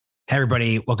Hey,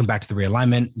 everybody. Welcome back to the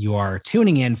Realignment. You are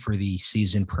tuning in for the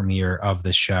season premiere of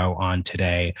the show on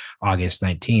today, August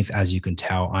 19th. As you can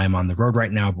tell, I'm on the road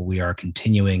right now, but we are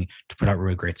continuing to put out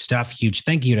really great stuff. Huge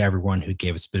thank you to everyone who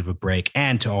gave us a bit of a break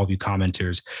and to all of you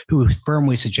commenters who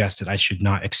firmly suggested I should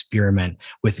not experiment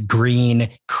with green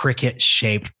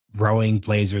cricket-shaped rowing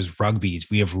blazers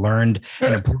rugbies. We have learned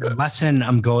an important lesson.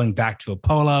 I'm going back to a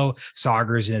polo.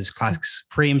 Sagar's in his classic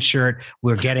Supreme shirt.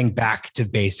 We're getting back to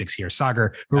basics here.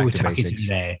 Sagar, who are we talking to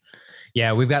today?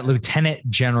 Yeah, we've got Lieutenant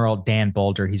General Dan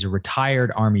Bolger. He's a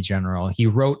retired Army general. He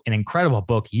wrote an incredible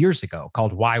book years ago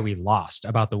called Why We Lost,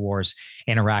 about the wars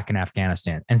in Iraq and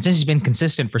Afghanistan. And since he's been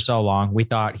consistent for so long, we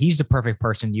thought he's the perfect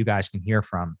person you guys can hear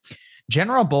from.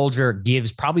 General Bolger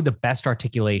gives probably the best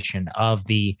articulation of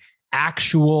the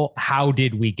actual how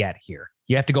did we get here.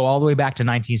 You have to go all the way back to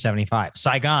 1975,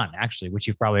 Saigon, actually, which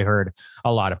you've probably heard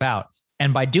a lot about.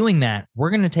 And by doing that, we're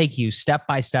going to take you step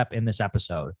by step in this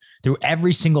episode through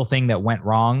every single thing that went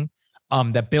wrong,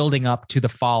 that building up to the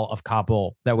fall of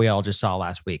Kabul that we all just saw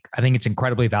last week. I think it's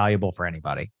incredibly valuable for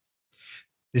anybody.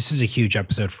 This is a huge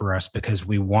episode for us because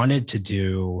we wanted to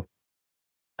do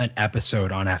an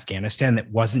episode on Afghanistan that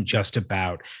wasn't just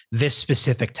about this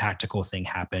specific tactical thing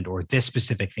happened or this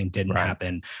specific thing didn't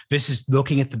happen. This is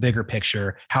looking at the bigger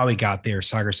picture, how we got there.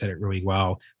 Sagar said it really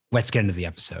well. Let's get into the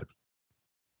episode.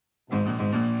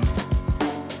 Dan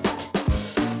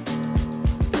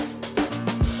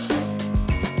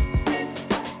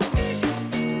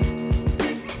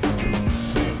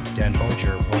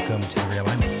Bolger, welcome to the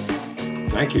Realignment.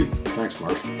 Thank you. Thanks,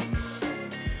 Marshall.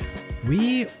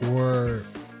 We were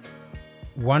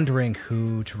wondering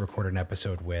who to record an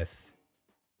episode with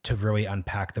to really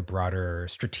unpack the broader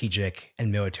strategic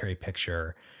and military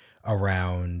picture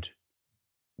around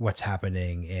what's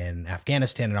happening in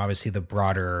Afghanistan and obviously the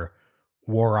broader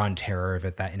war on terror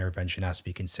that intervention has to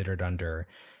be considered under.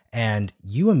 And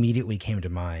you immediately came to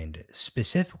mind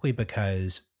specifically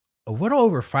because a little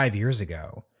over 5 years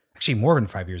ago, actually more than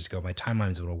 5 years ago, my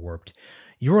timeline's a little warped,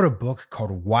 you wrote a book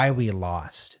called Why We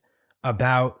Lost,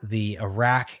 about the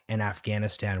Iraq and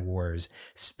Afghanistan wars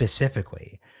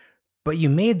specifically. But you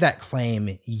made that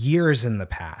claim years in the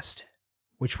past,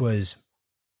 which was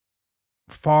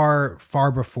far,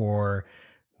 far before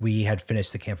we had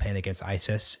finished the campaign against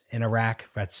ISIS in Iraq.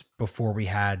 That's before we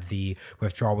had the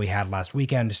withdrawal we had last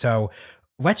weekend. So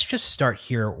let's just start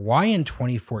here. Why in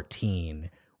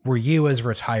 2014 were you, as a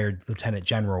retired lieutenant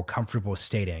general, comfortable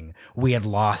stating we had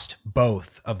lost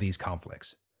both of these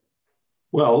conflicts?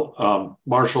 Well,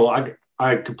 Marshall,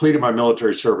 I completed my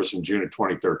military service in June of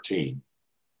 2013.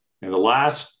 And the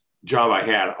last job I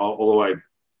had, although I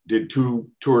did 2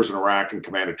 tours in Iraq and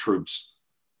commanded troops,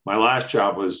 my last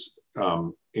job was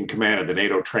in command of the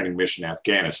NATO training mission in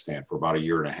Afghanistan for about 1.5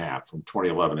 years, from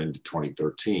 2011 into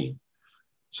 2013.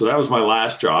 So that was my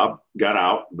last job, got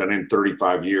out, been in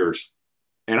 35 years.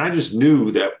 And I just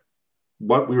knew that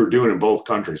what we were doing in both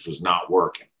countries was not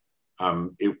working.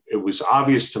 It was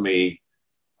obvious to me.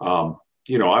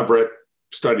 I've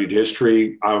studied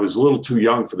history. I was a little too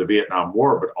young for the Vietnam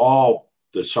War, but all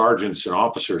the sergeants and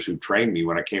officers who trained me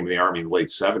when I came to the Army in the late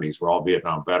 70s were all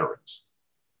Vietnam veterans.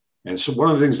 And so one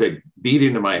of the things they beat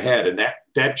into my head, and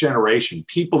that generation,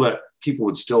 people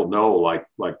would still know, like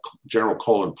General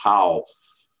Colin Powell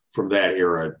from that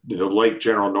era, the late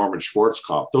General Norman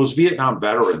Schwarzkopf, those Vietnam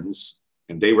veterans,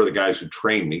 and they were the guys who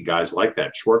trained me, guys like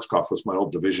that. Schwarzkopf was my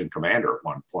old division commander at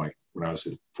one point when I was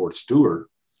at Fort Stewart.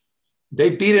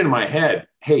 They beat into my head,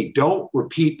 hey, don't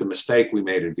repeat the mistake we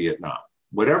made in Vietnam.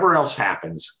 Whatever else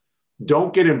happens,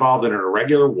 don't get involved in an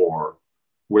irregular war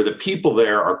where the people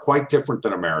there are quite different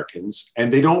than Americans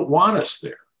and they don't want us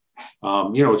there.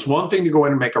 It's one thing to go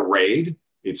in and make a raid.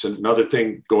 It's another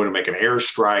thing going to make an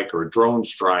airstrike or a drone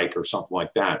strike or something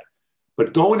like that.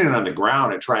 But going in on the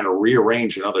ground and trying to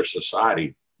rearrange another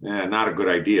society, not a good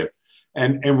idea.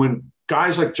 And when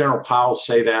guys like General Powell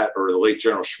say that, or the late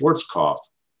General Schwarzkopf,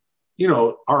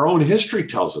 our own history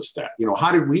tells us that.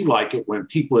 How did we like it when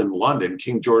people in London,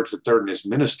 King George III and his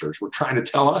ministers, were trying to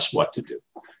tell us what to do?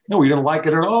 No, we didn't like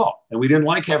it at all. And we didn't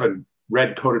like having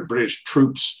red-coated British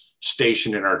troops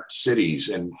stationed in our cities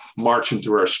and marching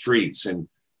through our streets and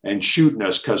shooting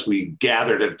us because we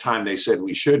gathered at a time they said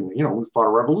we shouldn't. We fought a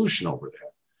revolution over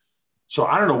that. So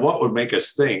I don't know what would make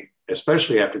us think,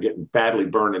 especially after getting badly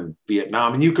burned in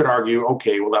Vietnam. And you could argue,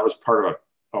 okay, well, that was part of a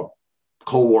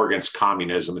Cold War against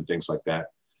communism and things like that.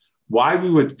 Why we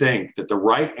would think that the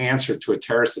right answer to a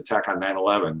terrorist attack on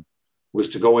 9/11 was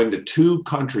to go into 2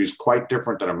 countries quite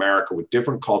different than America, with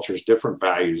different cultures, different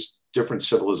values, different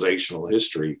civilizational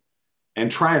history,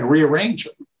 and try and rearrange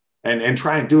them and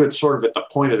try and do it sort of at the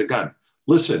point of the gun.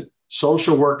 Listen,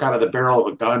 social work out of the barrel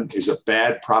of a gun is a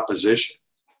bad proposition.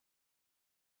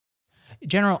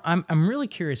 General, I'm really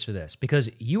curious for this because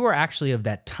you are actually of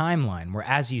that timeline where,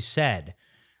 as you said,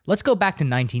 let's go back to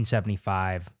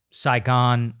 1975,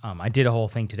 Saigon. I did a whole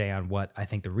thing today on what I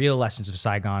think the real lessons of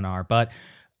Saigon are, but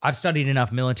I've studied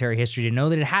enough military history to know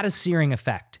that it had a searing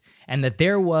effect and that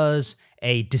there was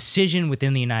a decision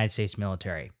within the United States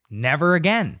military. Never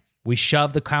again. We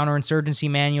shove the counterinsurgency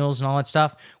manuals and all that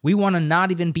stuff. We want to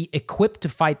not even be equipped to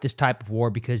fight this type of war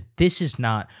because this is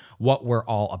not what we're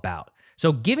all about.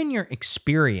 So given your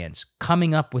experience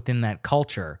coming up within that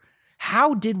culture,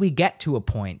 how did we get to a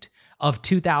point of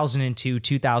 2002,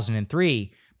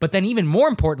 2003, but then even more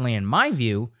importantly, in my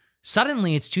view,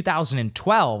 suddenly it's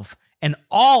 2012 and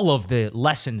all of the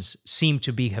lessons seem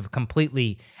to have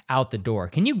completely out the door.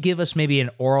 Can you give us maybe an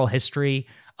oral history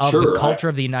of the culture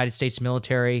of the United States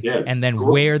military and then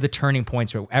where the turning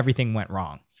points where everything went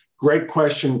wrong? Great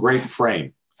question, great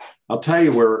frame. I'll tell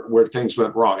you where things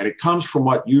went wrong. And it comes from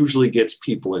what usually gets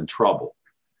people in trouble.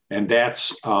 And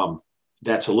that's a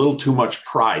little too much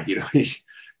pride. You know, you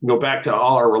go back to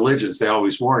all our religions, they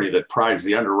always warn you that pride is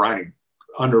the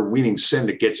underweening sin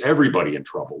that gets everybody in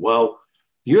trouble. Well,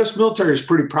 the U.S. military is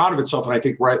pretty proud of itself, and I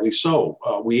think rightly so.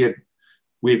 We had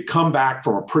come back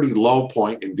from a pretty low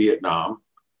point in Vietnam.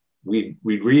 We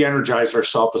re-energized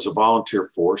ourselves as a volunteer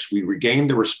force. We regained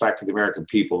the respect of the American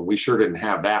people. And we sure didn't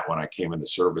have that when I came into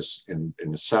service in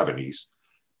the 70s,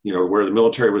 you know, where the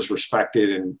military was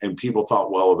respected and people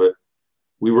thought well of it.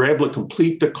 We were able to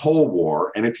complete the Cold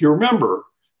War. And if you remember,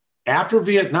 after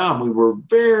Vietnam, we were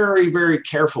very, very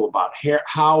careful about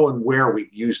how and where we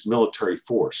used military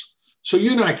force. So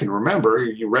you and I can remember,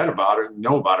 you read about it,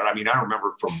 know about it. I mean, I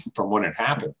remember from when it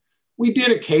happened. We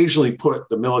did occasionally put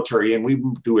the military in. We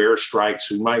do airstrikes.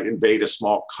 We might invade a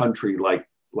small country like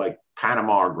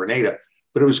Panama or Grenada,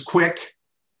 but it was quick.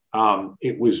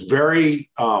 It was very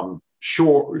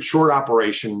short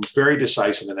operation, very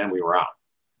decisive, and then we were out.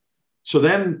 So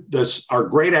then our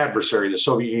great adversary, the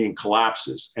Soviet Union,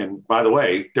 collapses. And by the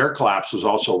way, their collapse was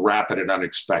also rapid and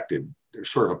unexpected. There's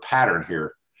sort of a pattern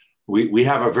here. We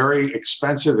have a very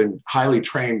expensive and highly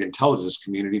trained intelligence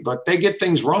community, but they get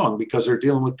things wrong because they're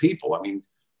dealing with people. I mean,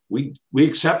 we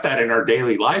accept that in our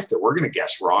daily life that we're going to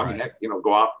guess wrong. Right. Heck, you know,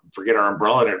 go out and forget our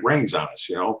umbrella and it rains on us,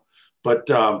 you know. But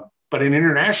in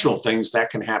international things, that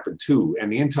can happen too.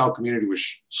 And the intel community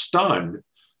was stunned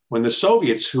when the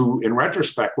Soviets, who in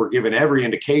retrospect were given every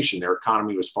indication their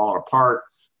economy was falling apart,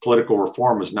 political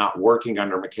reform was not working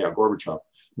under Mikhail Gorbachev.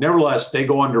 Nevertheless, they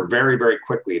go under very, very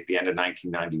quickly at the end of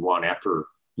 1991 after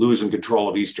losing control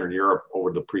of Eastern Europe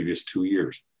over the previous 2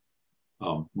 years.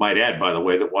 Might add, by the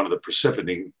way, that one of the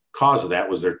precipitating cause of that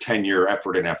was their 10-year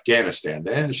effort in Afghanistan.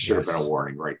 That should have been a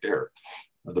warning right there.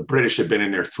 The British had been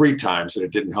in there 3 times and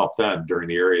it didn't help them during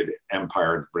the area of the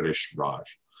Empire and British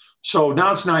Raj. So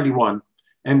now it's 91.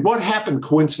 And what happened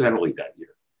coincidentally that year?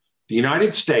 The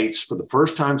United States, for the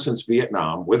first time since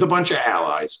Vietnam, with a bunch of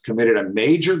allies, committed a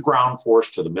major ground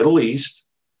force to the Middle East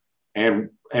and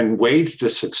waged a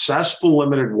successful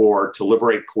limited war to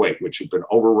liberate Kuwait, which had been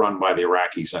overrun by the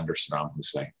Iraqis under Saddam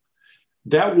Hussein.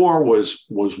 That war was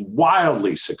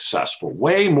wildly successful,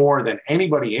 way more than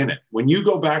anybody in it. When you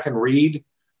go back and read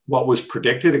what was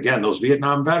predicted, again, those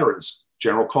Vietnam veterans,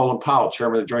 General Colin Powell,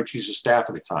 chairman of the Joint Chiefs of Staff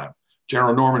at the time,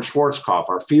 General Norman Schwarzkopf,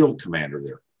 our field commander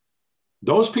there,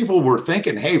 those people were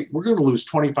thinking, hey, we're going to lose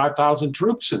 25,000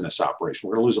 troops in this operation.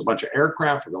 We're going to lose a bunch of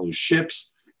aircraft. We're going to lose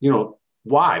ships. You know,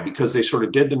 why? Because they sort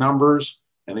of did the numbers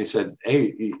and they said,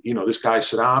 hey, you know, this guy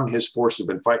Saddam, his forces have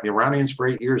been fighting the Iranians for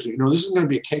 8 years. You know, this is going to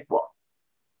be a cakewalk.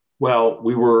 Well,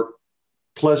 we were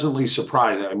pleasantly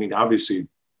surprised. I mean, obviously,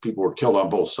 people were killed on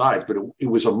both sides, but it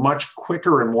was a much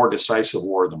quicker and more decisive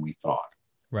war than we thought.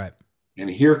 Right.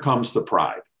 And here comes the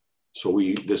pride. So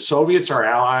the Soviets,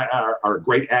 our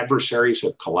great adversaries,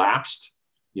 have collapsed.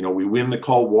 You know, we win the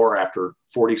Cold War after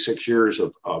 46 years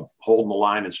of holding the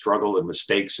line and struggle and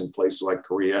mistakes in places like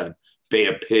Korea and Bay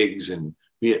of Pigs and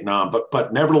Vietnam.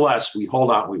 But nevertheless, we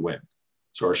hold out and we win.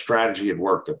 So our strategy had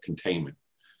worked of containment.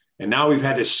 And now we've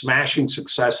had this smashing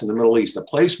success in the Middle East, a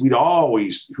place we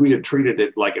had treated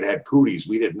it like it had cooties.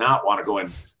 We did not want to go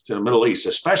into the Middle East,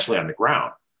 especially on the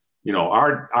ground. You know,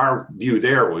 our view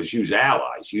there was use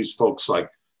allies, use folks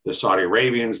like the Saudi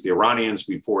Arabians, the Iranians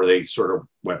before they sort of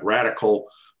went radical,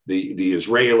 the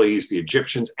Israelis, the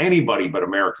Egyptians, anybody but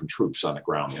American troops on the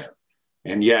ground there.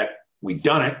 And yet we'd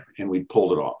done it and we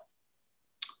pulled it off.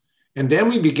 And then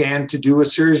we began to do a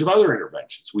series of other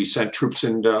interventions. We sent troops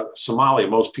into Somalia.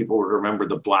 Most people would remember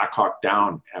the Black Hawk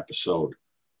Down episode.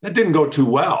 That didn't go too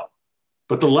well.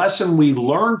 But the lesson we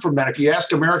learned from that, if you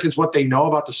ask Americans what they know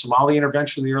about the Somali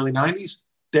intervention in the early 90s,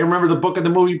 They remember the book of the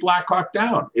movie Black Hawk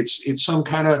Down. It's some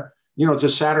kind of, it's a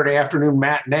Saturday afternoon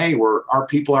matinee where our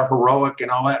people are heroic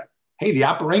and all that. Hey, the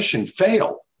operation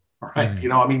failed. All right.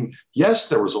 Yes,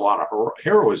 there was a lot of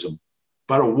heroism,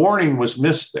 but a warning was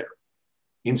missed there.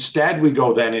 Instead, we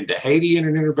go then into Haiti in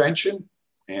an intervention.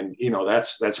 And,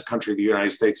 that's a country the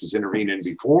United States has intervened in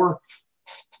before.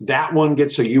 That one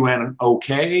gets a UN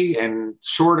okay and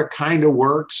sort of kind of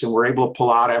works. And we're able to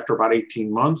pull out after about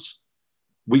 18 months.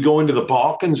 We go into the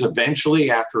Balkans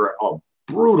eventually after a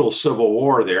brutal civil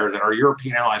war there that our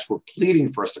European allies were pleading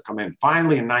for us to come in.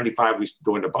 Finally, in 95, we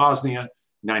go into Bosnia.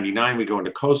 99, we go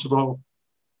into Kosovo.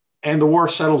 And the war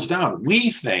settles down. We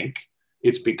think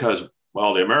it's because,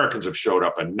 the Americans have showed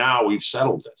up and now we've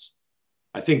settled this.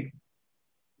 I think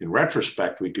in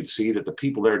retrospect, we could see that the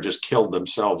people there just killed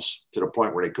themselves to the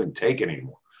point where they couldn't take it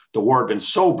anymore. The war had been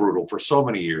so brutal for so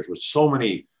many years with so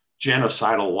many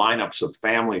genocidal lineups of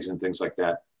families and things like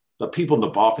that. The people in the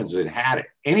Balkans had it.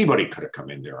 Anybody could have come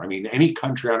in there. Any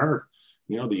country on earth,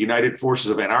 the United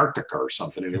Forces of Antarctica or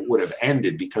something, and it would have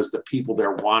ended because the people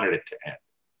there wanted it to end.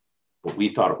 But we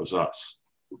thought it was us.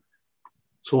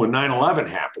 So when 9/11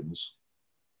 happens,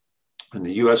 and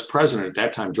the US president at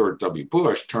that time, George W.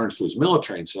 Bush, turns to his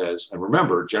military and says, and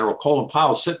remember, General Colin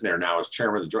Powell's sitting there now as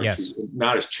chairman of the Joint Chiefs,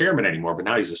 not as chairman anymore, but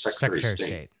now he's the Secretary of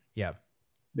State. Yeah.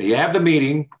 They have the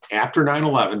meeting after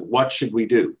 9/11. What should we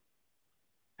do?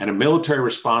 And a military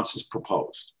response is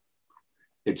proposed.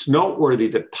 It's noteworthy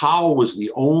that Powell was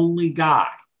the only guy.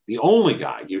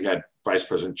 You had Vice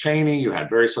President Cheney, you had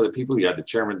various other people, you had the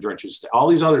chairman of the Joint Chiefs, all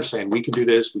these others saying, we can do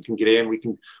this, we can get in,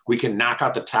 we can knock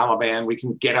out the Taliban, we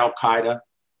can get Al-Qaeda.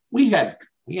 We had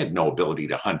no ability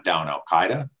to hunt down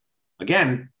Al-Qaeda.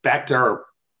 Again, back to our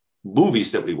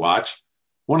movies that we watch,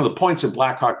 one of the points in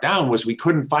Black Hawk Down was we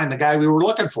couldn't find the guy we were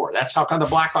looking for. That's how come the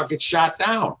Black Hawk gets shot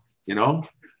down,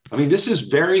 This is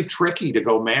very tricky to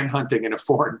go manhunting in a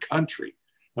foreign country.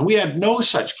 And we had no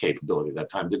such capability at that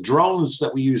time. The drones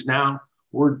that we use now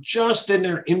were just in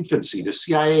their infancy. The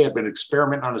CIA had been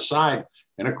experimenting on the side.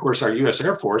 And of course, our US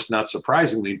Air Force, not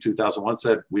surprisingly, in 2001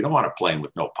 said, we don't want a plane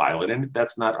with no pilot in it.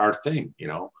 That's not our thing,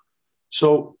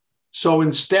 So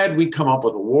instead, we come up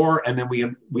with a war. And then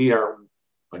we are,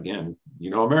 again,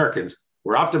 Americans,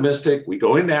 we're optimistic. We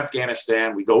go into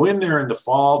Afghanistan. We go in there in the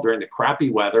fall during the crappy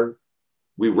weather.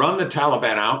 We run the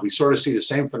Taliban out. We sort of see the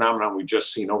same phenomenon we've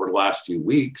just seen over the last few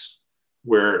weeks,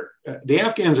 where the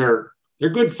Afghans they're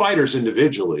good fighters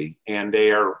individually, and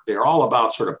they're all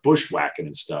about sort of bushwhacking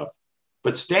and stuff.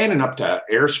 But standing up to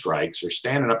airstrikes or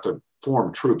standing up to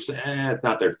foreign troops, it's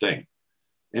not their thing.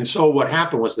 And so what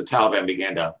happened was the Taliban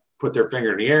began to put their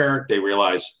finger in the air. They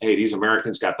realized, hey, these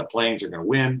Americans got the planes, they're going to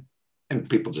win. And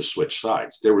people just switched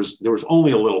sides. There was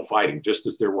only a little fighting, just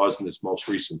as there was in this most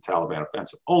recent Taliban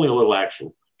offensive. Only a little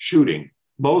actual shooting.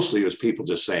 Mostly it was people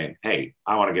just saying, hey,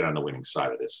 I want to get on the winning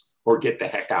side of this, or get the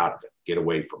heck out of it, get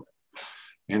away from it.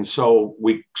 And so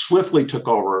we swiftly took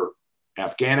over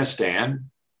Afghanistan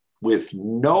with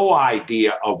no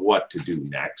idea of what to do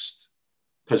next,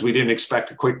 because we didn't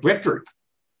expect a quick victory.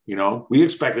 We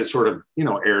expected sort of,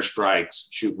 airstrikes,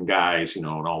 shooting guys, and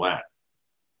all that.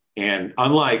 And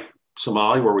unlike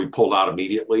Somalia, where we pulled out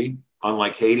immediately,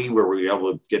 unlike Haiti, where we were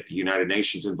able to get the United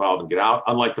Nations involved and get out,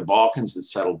 unlike the Balkans that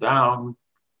settled down,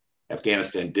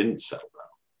 Afghanistan didn't settle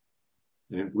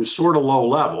down. And it was sort of low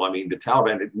level. The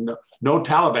Taliban, no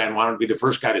Taliban wanted to be the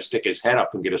first guy to stick his head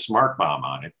up and get a smart bomb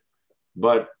on it.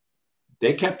 But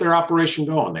they kept their operation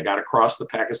going. They got across the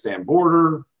Pakistan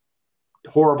border,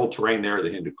 horrible terrain there, the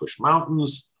Hindu Kush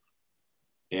Mountains,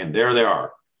 and there they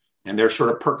are. And they're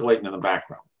sort of percolating in the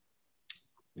background.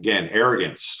 Again,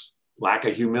 arrogance, lack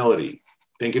of humility,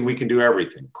 thinking we can do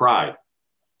everything, pride.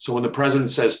 So when the president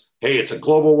says, hey, it's a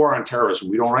global war on terrorism,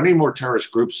 we don't run any more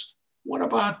terrorist groups, what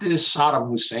about this Saddam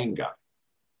Hussein guy?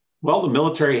 Well, the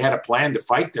military had a plan to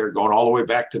fight there going all the way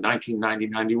back to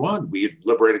 1990-91. We had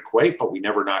liberated Kuwait, but we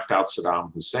never knocked out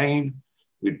Saddam Hussein.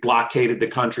 We'd blockaded the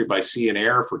country by sea and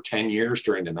air for 10 years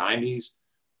during the 90s.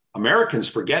 Americans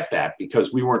forget that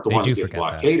because we weren't the ones getting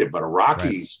blockaded, but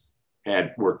Iraqis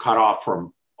were cut off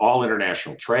from all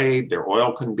international trade. Their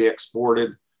oil couldn't be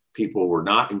exported. People were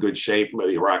not in good shape. The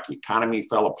Iraqi economy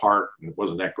fell apart, and it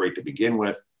wasn't that great to begin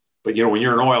with. But when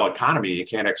you're an oil economy, you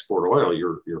can't export oil.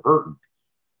 You're hurting.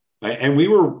 And we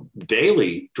were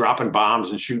daily dropping bombs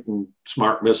and shooting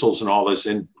smart missiles and all this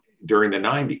during the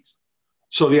 90s.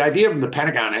 So the idea from the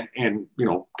Pentagon and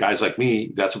guys like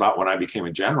me, that's about when I became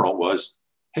a general, was,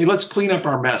 hey, let's clean up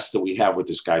our mess that we have with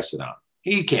this guy Saddam.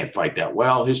 He can't fight that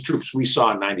well. His troops we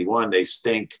saw in 91, they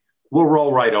stink. We'll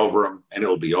roll right over him and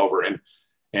it'll be over.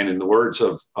 And in the words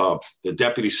of the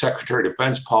Deputy Secretary of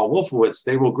Defense, Paul Wolfowitz,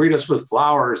 they will greet us with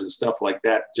flowers and stuff like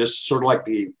that, just sort of like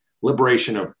the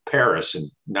liberation of Paris in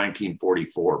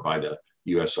 1944 by the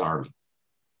US Army.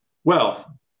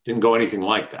 Well, didn't go anything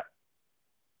like that.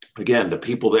 Again, the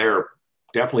people there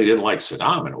definitely didn't like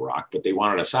Saddam in Iraq, but they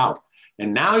wanted us out.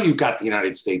 And now you've got the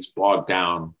United States bogged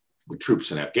down with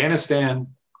troops in Afghanistan,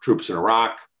 troops in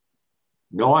Iraq,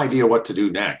 no idea what to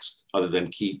do next other than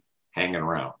keep hanging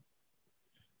around.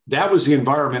 That was the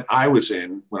environment I was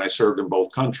in when I served in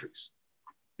both countries.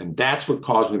 And that's what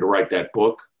caused me to write that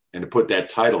book and to put that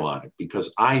title on it,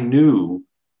 because I knew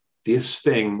this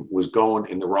thing was going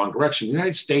in the wrong direction. The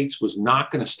United States was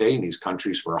not going to stay in these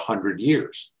countries for 100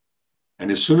 years.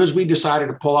 And as soon as we decided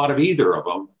to pull out of either of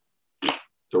them,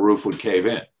 the roof would cave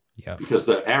in. Yeah. Because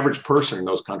the average person in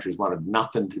those countries wanted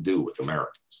nothing to do with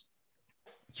Americans.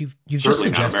 You've just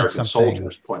suggested not American something.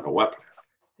 soldiers pointing a weapon at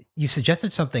them. You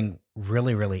suggested something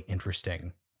really, really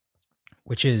interesting,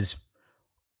 which is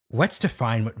let's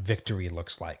define what victory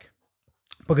looks like.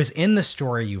 Because in the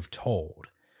story you've told,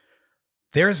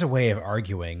 there's a way of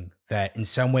arguing that in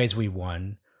some ways we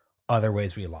won, other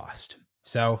ways we lost.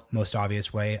 So, most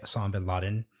obvious way, Osama bin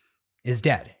Laden is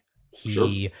dead.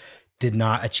 He did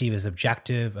not achieve his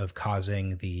objective of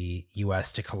causing the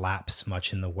US to collapse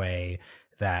much in the way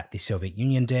that the Soviet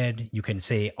Union did. You can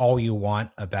say all you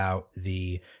want about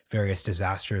the various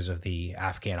disasters of the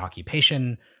Afghan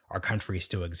occupation. Our country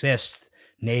still exists.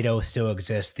 NATO still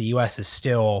exists. The US is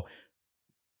still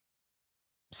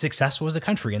successful as a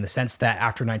country in the sense that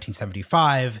after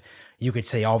 1975, you could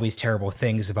say all these terrible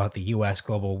things about the US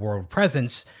global world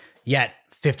presence, yet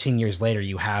 15 years later,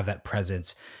 you have that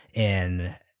presence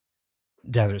in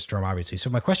Desert Storm, obviously. So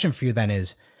my question for you then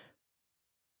is,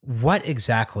 what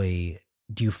exactly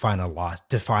do you define a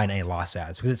loss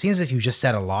as? Because it seems that you just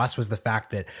said a loss was the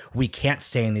fact that we can't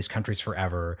stay in these countries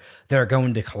forever. They're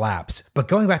going to collapse. But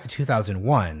going back to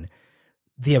 2001,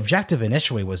 the objective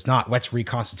initially was not let's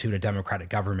reconstitute a democratic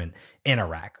government in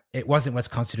Iraq. It wasn't let's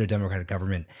constitute a democratic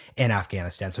government in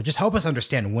Afghanistan. So just help us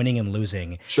understand winning and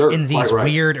losing in these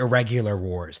weird, irregular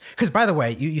wars. Because by the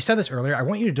way, you said this earlier, I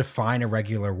want you to define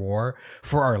irregular war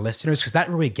for our listeners, because that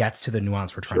really gets to the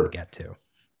nuance we're trying to get to.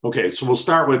 Okay, so we'll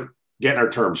start with getting our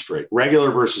terms straight. Regular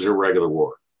versus irregular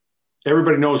war.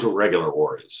 Everybody knows what regular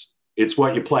war is. It's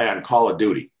what you play on Call of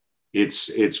Duty.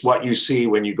 It's what you see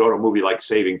when you go to a movie like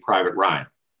Saving Private Ryan.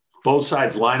 Both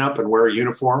sides line up and wear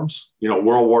uniforms. You know,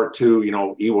 World War II,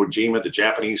 Iwo Jima, the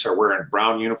Japanese are wearing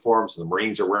brown uniforms, the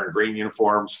Marines are wearing green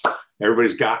uniforms.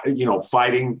 Everybody's got,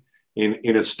 fighting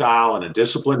in a style and a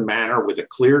disciplined manner with a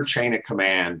clear chain of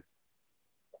command.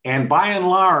 And by and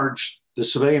large, the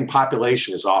civilian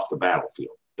population is off the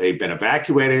battlefield. They've been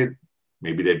evacuated.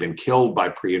 Maybe they've been killed by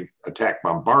pre-attack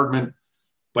bombardment.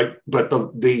 But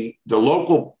the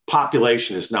local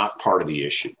population is not part of the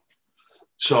issue.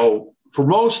 So for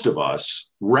most of us,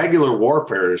 regular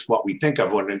warfare is what we think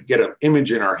of when we get an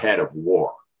image in our head of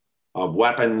war, of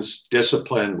weapons,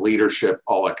 discipline, leadership,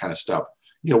 all that kind of stuff.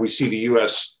 We see the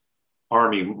U.S.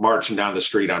 Army marching down the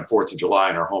street on 4th of July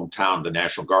in our hometown, the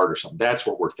National Guard or something. That's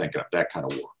what we're thinking of, that kind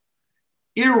of war.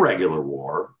 Irregular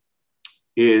war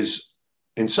is,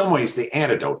 in some ways, the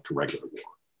antidote to regular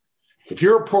war. If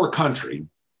you're a poor country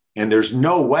and there's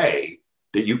no way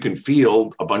that you can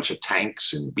field a bunch of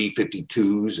tanks and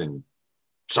B-52s and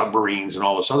submarines and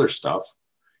all this other stuff,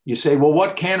 you say, well,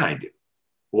 what can I do?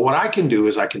 Well, what I can do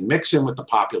is I can mix in with the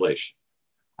population.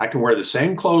 I can wear the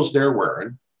same clothes they're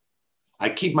wearing. I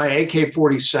keep my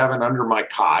AK-47 under my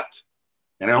cot,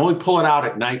 and I only pull it out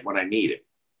at night when I need it.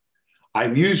 I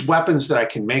use weapons that I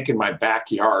can make in my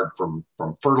backyard from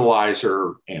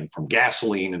fertilizer and from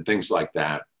gasoline and things like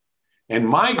that. And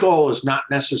my goal is not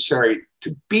necessarily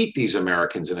to beat these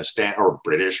Americans in a or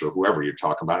British or whoever you're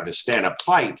talking about in a stand-up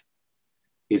fight.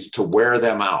 Is to wear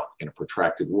them out in a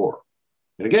protracted war.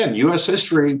 And again, U.S.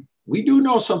 history, we do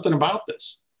know something about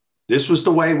this. This was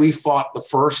the way we fought the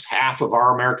first half of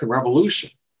our American Revolution.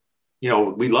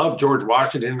 We love George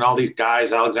Washington and all these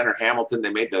guys, Alexander Hamilton, they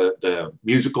made the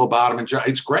musical about him. And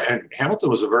it's great. And Hamilton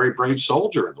was a very brave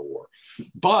soldier in the war.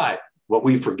 But what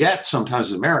we forget sometimes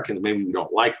as Americans, maybe we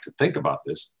don't like to think about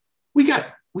this, we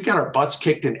got our butts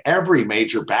kicked in every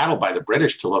major battle by the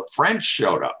British till the French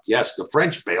showed up. Yes, the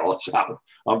French bailed us out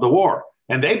of the war.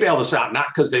 And they bailed us out not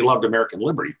because they loved American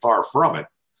liberty, far from it,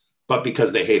 but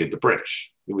because they hated the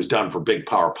British. It was done for big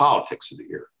power politics of the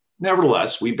year.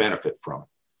 Nevertheless, we benefit from it.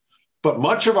 But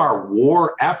much of our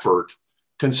war effort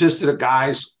consisted of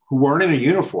guys who weren't in a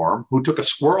uniform, who took a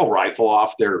squirrel rifle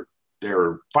off their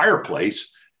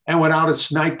fireplace and went out and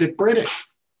sniped at British.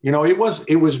 It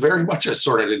was very much a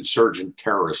sort of insurgent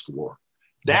terrorist war.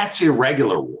 That's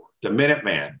irregular war. The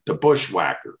Minuteman, the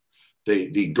bushwhacker,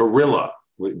 the guerrilla.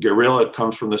 Guerrilla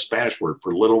comes from the Spanish word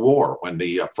for little war, when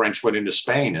the French went into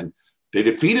Spain and they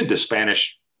defeated the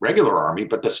Spanish regular army,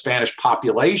 but the Spanish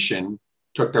population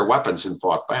took their weapons and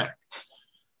fought back.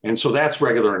 And so that's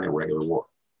regular and irregular war.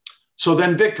 So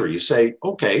then victory, you say,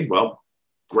 okay, well,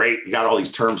 great. You got all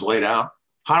these terms laid out.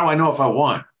 How do I know if I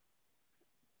won?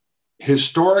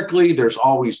 Historically, there's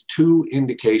always two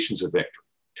indications of victory.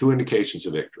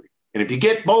 And if you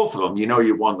get both of them, you know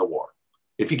you've won the war.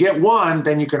 If you get one,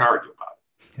 then you can argue about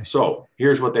it. So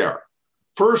here's what they are.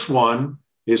 First one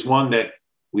is one that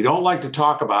we don't like to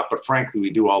talk about, but frankly, we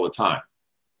do all the time.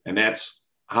 And that's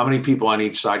how many people on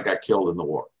each side got killed in the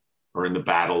war or in the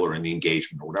battle or in the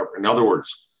engagement or whatever. In other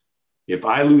words, if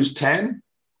I lose 10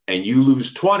 and you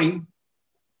lose 20,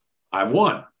 I've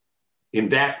won in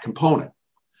that component.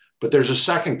 But there's a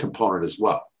second component as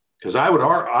well. Because I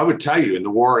would tell you in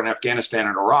the war in Afghanistan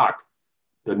and Iraq,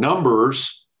 the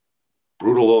numbers,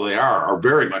 brutal though they are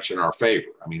very much in our favor.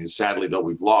 I mean, sadly, though,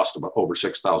 we've lost about over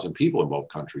 6,000 people in both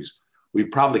countries.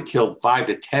 We've probably killed 5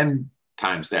 to 10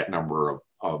 times that number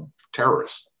of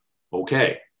terrorists.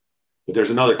 Okay. But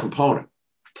there's another component.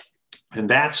 And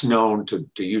that's known, to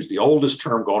use the oldest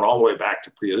term going all the way back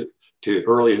to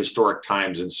early historic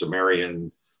times in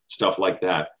Sumerian stuff like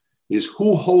that, is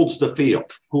who holds the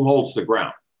field, who holds the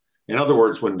ground. In other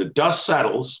words, when the dust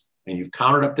settles and you've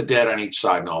counted up the dead on each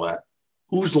side and all that,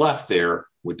 who's left there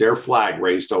with their flag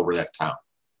raised over that town?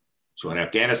 So in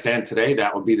Afghanistan today,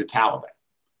 that would be the Taliban.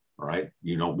 All right.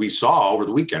 You know, we saw over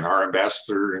the weekend, our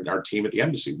ambassador and our team at the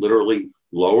embassy literally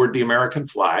lowered the American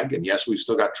flag. And yes, we've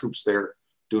still got troops there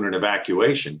doing an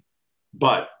evacuation,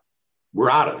 but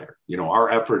we're out of there. You know, our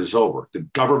effort is over. The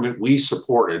government we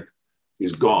supported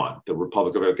is gone. The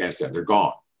Republic of Afghanistan, they're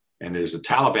gone. And there's a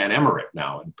Taliban emirate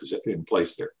now in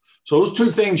place there. So those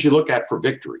two things you look at for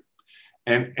victory.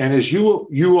 And as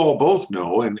you all both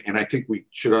know, and I think we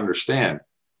should understand,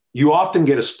 you often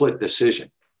get a split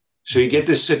decision. So you get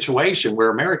this situation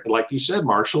where America, like you said,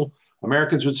 Marshall,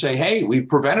 Americans would say, hey, we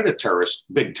prevented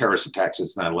big terrorist attack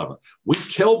since 9/11. We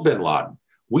killed bin Laden.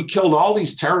 We killed all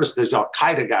these terrorists, these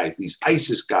Al-Qaeda guys, these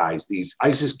ISIS guys, these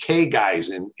ISIS-K guys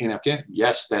in Afghanistan.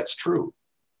 Yes, that's true,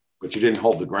 but you didn't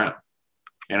hold the ground.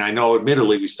 And I know,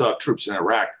 admittedly, we still have troops in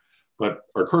Iraq, but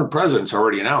our current president's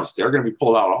already announced they're going to be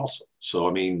pulled out also. So,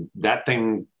 I mean, that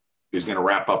thing is going to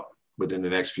wrap up within the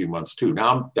next few months too.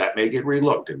 Now that may get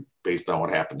relooked and based on what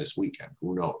happened this weekend.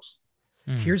 Who knows?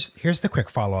 Here's the quick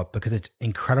follow-up, because it's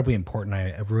incredibly important.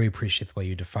 I really appreciate the way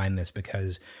you define this,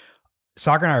 because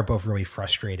Sagar and I are both really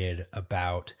frustrated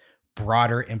about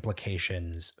broader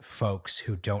implications folks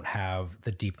who don't have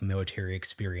the deep military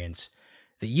experience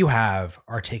that you have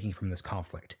are taking from this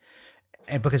conflict.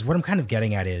 And because what I'm kind of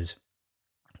getting at is,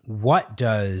 what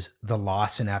does the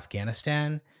loss in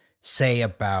Afghanistan say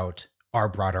about our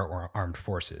broader armed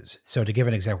forces? So to give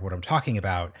an example of what I'm talking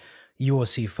about, you will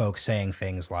see folks saying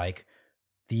things like,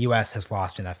 the U.S. has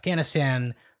lost in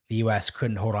Afghanistan, the U.S.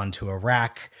 couldn't hold on to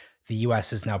Iraq, the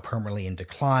U.S. is now permanently in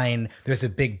decline. There's a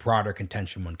big broader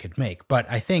contention one could make. But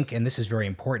I think, and this is very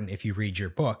important if you read your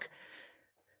book,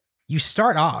 you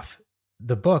start off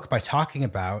the book by talking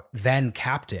about then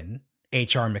Captain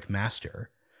H.R. McMaster,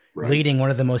 right, leading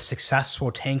one of the most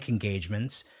successful tank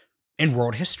engagements in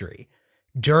world history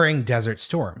during Desert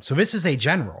Storm. So this is a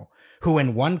general who,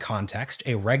 in one context,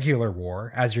 a regular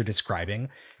war, as you're describing,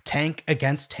 tank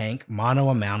against tank, mano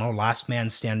a mano, last man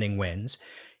standing wins,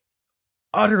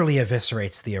 utterly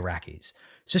eviscerates the Iraqis.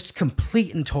 It's just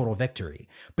complete and total victory.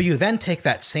 But you then take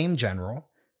that same general,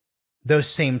 those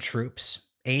same troops,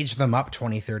 age them up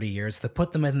 20, 30 years, to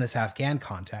put them in this Afghan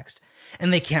context,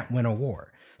 and they can't win a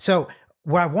war. So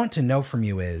what I want to know from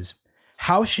you is,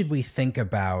 how should we think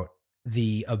about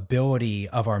the ability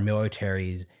of our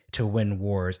militaries to win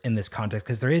wars in this context?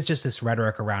 Because there is just this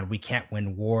rhetoric around, we can't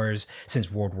win wars since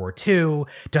World War II.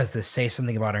 Does this say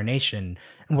something about our nation?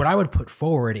 And what I would put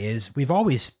forward is, we've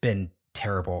always been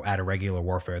terrible at irregular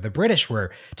warfare. The British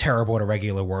were terrible at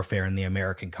irregular warfare in the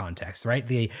American context, right?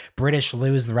 The British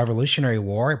lose the Revolutionary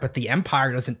War, but the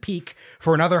empire doesn't peak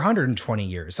for another 120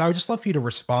 years. So I would just love for you to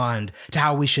respond to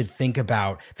how we should think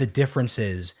about the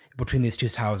differences between these two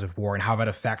styles of war and how that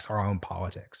affects our own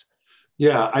politics.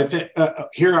 Yeah, I think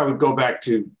here I would go back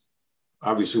to,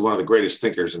 obviously, one of the greatest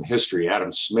thinkers in history,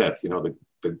 Adam Smith, you know,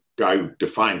 the guy who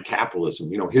defined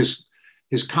capitalism. You know, his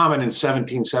comment in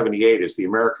 1778 is the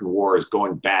American war is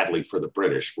going badly for the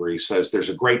British, where he says there's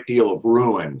a great deal of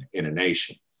ruin in a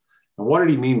nation. And what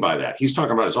did he mean by that? He's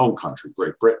talking about his own country,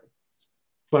 Great Britain.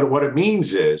 But what it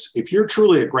means is, if you're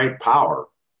truly a great power,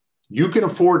 you can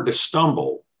afford to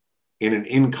stumble in an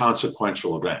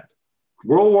inconsequential event.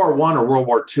 World War I or World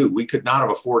War II, we could not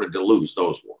have afforded to lose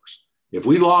those wars. If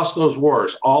we lost those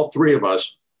wars, all three of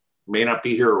us may not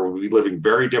be here or we'd be living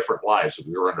very different lives if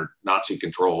we were under Nazi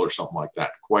control or something like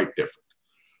that, quite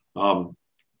different.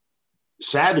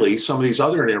 Sadly, some of these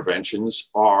other interventions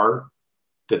are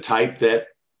the type that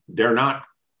they're not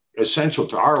essential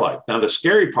to our life. Now, the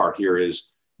scary part here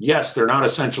is, yes, they're not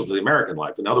essential to the American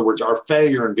life. In other words, our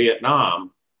failure in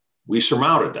Vietnam, we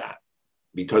surmounted that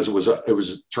because it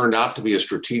was turned out to be a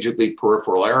strategically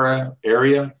peripheral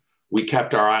area. We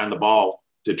kept our eye on the ball,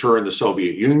 deterring the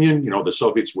Soviet Union. The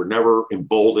Soviets were never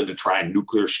emboldened to try a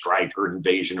nuclear strike or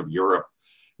invasion of Europe.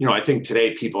 I think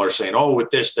today people are saying, oh, with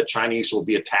this, the Chinese will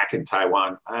be attacking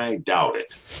Taiwan. I doubt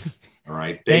it. All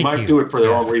right. They might do it for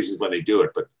their own reasons when they do it,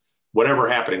 but whatever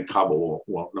happened in Kabul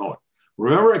won't know it.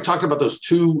 Remember, I talked about those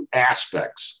two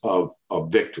aspects of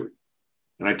victory.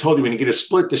 And I told you, when you get a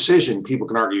split decision, people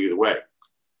can argue either way.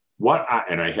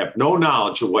 And I have no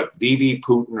knowledge of what VV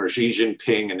Putin or Xi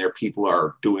Jinping and their people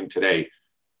are doing today.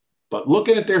 But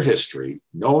looking at their history,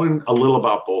 knowing a little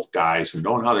about both guys and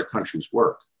knowing how their countries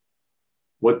work,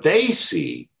 what they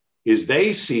see is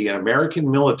an American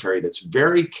military that's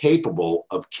very capable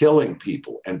of killing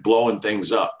people and blowing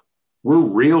things up. We're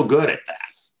real good at that.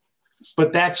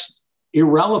 But that's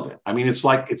irrelevant. I mean, it's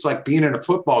like being in a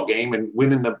football game and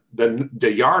winning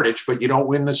the yardage, but you don't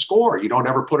win the score. You don't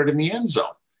ever put it in the end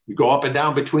zone. You go up and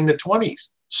down between the 20s.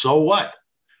 So what?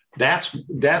 That's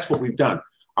what we've done.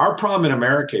 Our problem in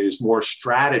America is more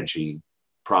strategy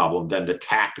problem than the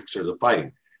tactics or the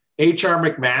fighting. H.R.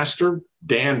 McMaster,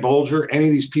 Dan Bolger, any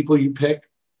of these people you pick,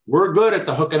 we're good at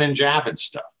the hooking and jabbing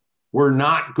stuff. We're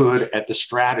not good at the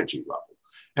strategy level.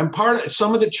 And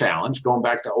some of the challenge, going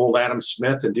back to old Adam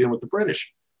Smith and dealing with the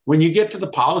British, when you get to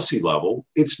the policy level,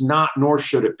 it's not, nor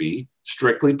should it be,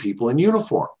 strictly people in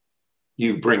uniform.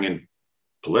 You bring in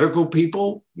political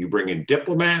people, you bring in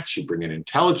diplomats, you bring in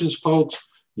intelligence folks,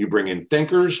 you bring in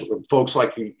thinkers, folks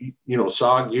like,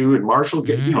 Sog, you and Marshall,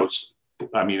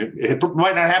 I mean, it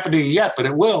might not happen to you yet, but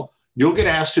it will. You'll get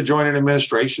asked to join an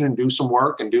administration and do some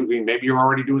work and maybe you're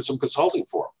already doing some consulting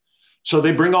for them. So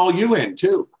they bring all you in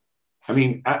too. I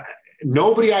mean,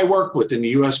 nobody I worked with in the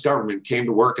U.S. government came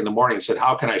to work in the morning and said,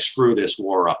 how can I screw this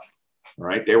war up? All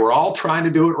right. They were all trying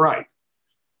to do it right.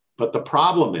 But the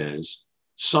problem is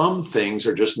some things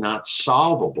are just not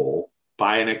solvable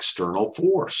by an external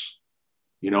force.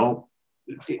 To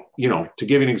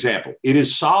give you an example, it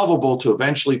is solvable to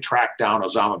eventually track down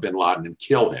Osama bin Laden and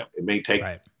kill him. It may take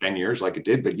 10 years like it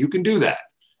did, but you can do that,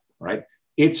 right?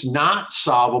 It's not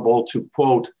solvable to,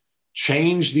 quote,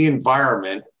 change the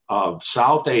environment of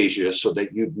South Asia so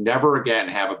that you'd never again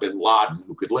have a bin Laden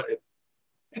who could live.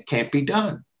 It can't be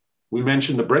done. We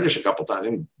mentioned the British a couple of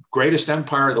times, greatest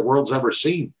empire the world's ever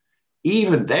seen.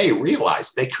 Even they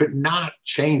realized they could not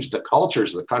change the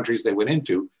cultures of the countries they went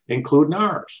into, including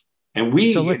ours. And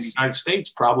we in the United States,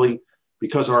 probably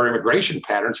because of our immigration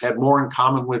patterns, had more in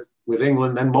common with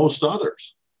England than most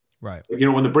others. Right.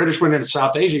 When the British went into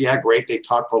South Asia, yeah, great. They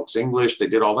taught folks English. They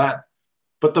did all that.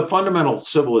 But the fundamental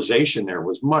civilization there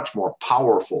was much more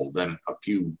powerful than a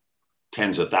few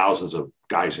tens of thousands of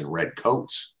guys in red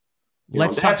coats.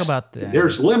 Let's talk about that.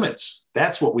 There's limits.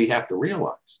 That's what we have to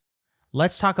realize.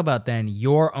 Let's talk about then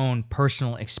your own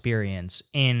personal experience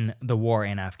in the war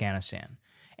in Afghanistan,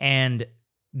 and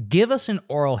give us an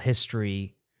oral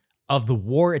history of the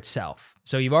war itself.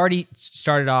 So you've already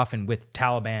started off with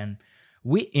Taliban.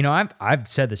 I've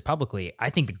said this publicly. I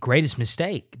think the greatest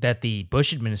mistake that the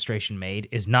Bush administration made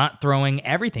is not throwing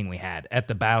everything we had at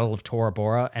the Battle of Tora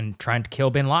Bora and trying to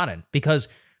kill bin Laden. Because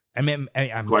I'm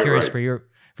curious for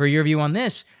your view on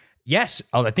this. Yes,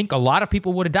 I think a lot of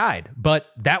people would have died, but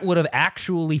that would have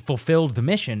actually fulfilled the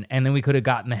mission, and then we could have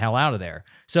gotten the hell out of there.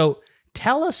 So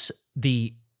tell us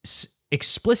the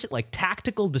explicit,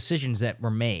 tactical decisions that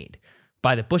were made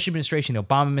by the Bush administration, the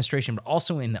Obama administration, but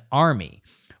also in the army,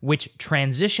 which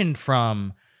transitioned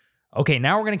from, okay,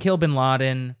 now we're going to kill bin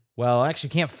Laden. Well, actually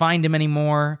can't find him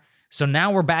anymore. So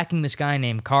now we're backing this guy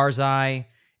named Karzai,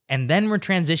 and then we're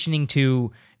transitioning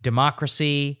to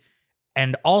democracy.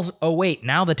 And also, oh wait,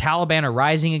 now the Taliban are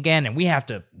rising again, and we have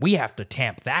to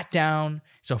tamp that down.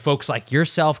 So folks like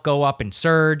yourself go up and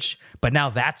surge, but now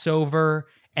that's over,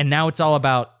 and now it's all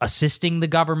about assisting the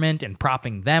government and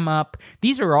propping them up.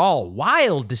 These are all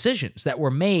wild decisions that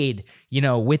were made,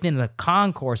 within the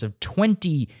concourse of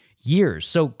 20 years.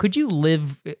 So could you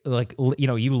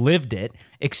you lived it.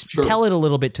 Sure. Tell it a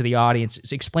little bit to the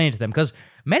audience, explain it to them, because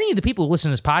many of the people who listen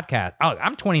to this podcast,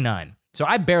 I'm 29, so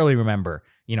I barely remember.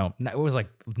 It was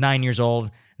 9 years old,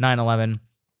 9/11.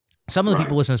 Some of the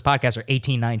people listening to this podcast are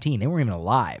 18, 19. They weren't even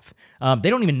alive. They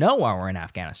don't even know why we're in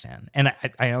Afghanistan. And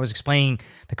I was explaining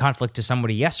the conflict to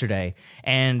somebody yesterday,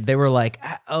 and they were like,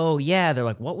 oh, yeah. They're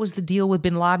like, what was the deal with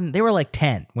bin Laden? They were like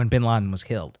 10 when bin Laden was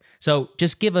killed. So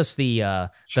just give us the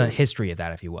history of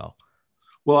that, if you will.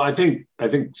 Well, I think,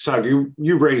 Sag,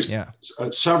 you raised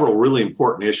several really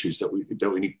important issues that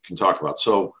we can talk about.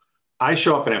 So I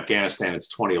show up in Afghanistan. It's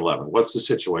 2011. What's the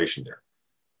situation there?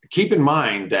 Keep in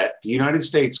mind that the United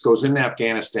States goes into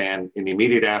Afghanistan in the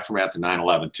immediate aftermath of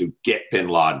 9/11 to get bin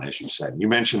Laden, as you said. You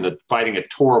mentioned the fighting at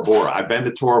Tora Bora. I've been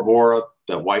to Tora Bora,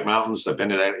 the White Mountains. I've been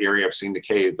to that area. I've seen the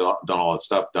cave, done all that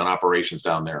stuff, done operations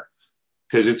down there,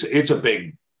 because it's a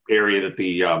big area that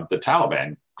the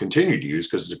Taliban continue to use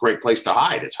because it's a great place to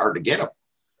hide. It's hard to get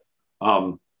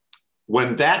them.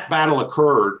 When that battle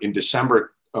occurred in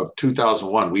December of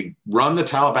 2001, we run the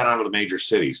Taliban out of the major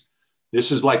cities. This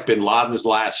is like bin Laden's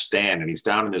last stand, and he's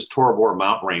down in this Tora Bora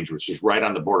mountain range, which is right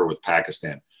on the border with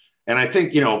Pakistan. And I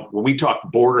think, when we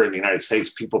talk border in the United States,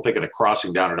 people think of the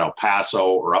crossing down at El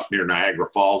Paso or up near Niagara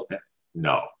Falls.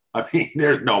 No, I mean,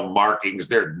 there's no markings.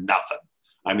 There's nothing.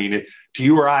 I mean, to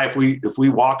you or I, if we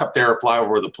walk up there or fly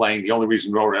over the plane, the only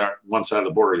reason we're on one side of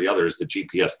the border or the other is the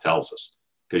GPS tells us,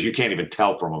 because you can't even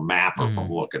tell from a map or from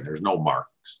looking. There's no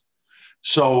markings.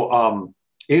 So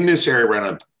in this area right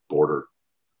on the border,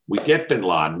 we get bin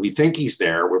Laden. We think he's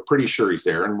there. We're pretty sure he's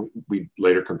there. And we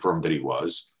later confirmed that he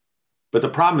was. But the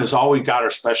problem is all we got are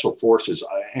special forces.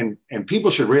 And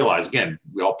people should realize, again,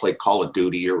 we all play Call of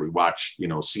Duty or we watch,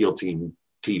 SEAL Team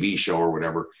TV show or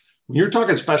whatever. When you're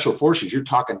talking special forces, you're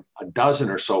talking a dozen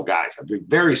or so guys, a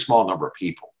very small number of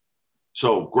people.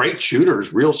 So great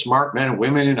shooters, real smart men and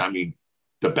women. I mean,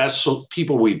 the best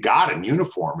people we've got in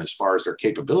uniform as far as their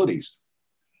capabilities.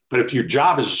 But if your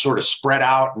job is to sort of spread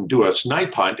out and do a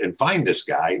snipe hunt and find this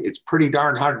guy, it's pretty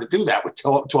darn hard to do that with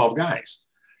 12 guys.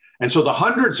 And so the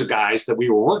hundreds of guys that we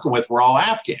were working with were all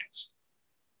Afghans.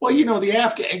 Well,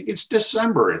 it's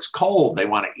December, it's cold. They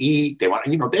want to eat.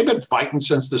 They've been fighting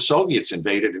since the Soviets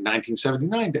invaded in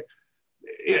 1979.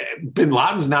 Bin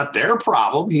Laden's not their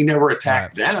problem. He never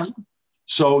attacked them.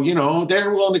 So,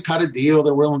 they're willing to cut a deal.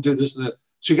 They're willing to do this.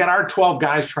 So you got our 12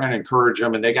 guys trying to encourage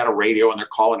them, and they got a radio and they're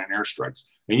calling in airstrikes.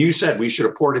 And you said we should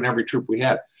have poured in every troop we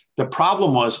had. The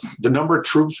problem was the number of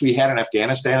troops we had in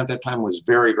Afghanistan at that time was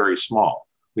very, very small.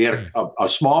 We had a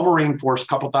small Marine force, a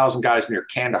couple thousand guys near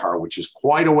Kandahar, which is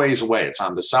quite a ways away. It's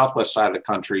on the southwest side of the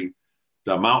country,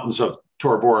 the mountains of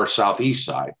Tora Bora, southeast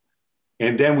side.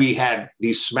 And then we had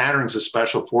these smatterings of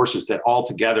special forces that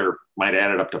altogether might have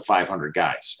added up to 500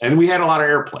 guys. And we had a lot of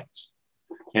airplanes.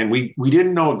 And we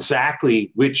didn't know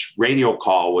exactly which radio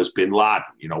call was bin Laden,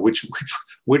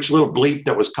 which little bleep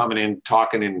that was coming in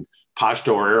talking in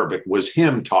Pashto or Arabic was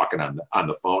him talking on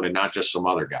the phone and not just some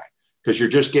other guy. Because you're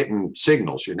just getting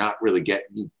signals. You're not really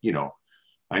getting,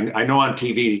 I know on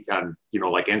TV, on,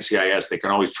 like NCIS, they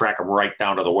can always track them right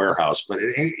down to the warehouse, but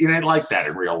it ain't like that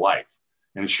in real life.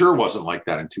 And it sure wasn't like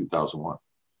that in 2001.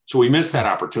 So we missed that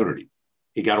opportunity.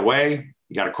 He got away,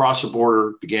 he got across the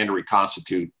border, began to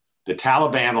reconstitute. The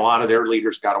Taliban, a lot of their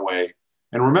leaders got away.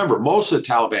 And remember, most of the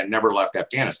Taliban never left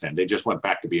Afghanistan. They just went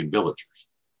back to being villagers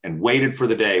and waited for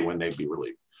the day when they'd be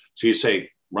relieved. So you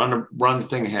say, run the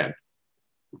thing ahead.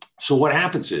 So what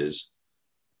happens is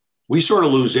we sort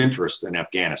of lose interest in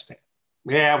Afghanistan.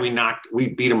 Yeah, we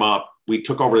beat them up. We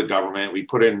took over the government. We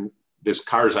put in this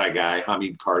Karzai guy,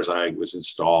 Hamid Karzai was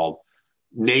installed.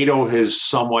 NATO has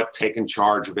somewhat taken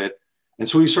charge of it. And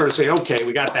so we sort of say, okay,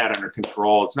 we got that under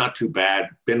control. It's not too bad.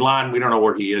 Bin Laden, we don't know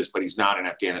where he is, but he's not in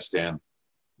Afghanistan.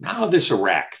 Now this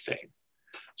Iraq thing.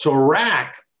 So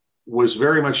Iraq was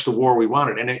very much the war we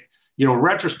wanted. And in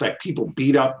retrospect, people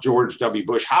beat up George W.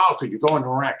 Bush. How could you go into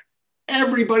Iraq?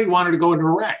 Everybody wanted to go into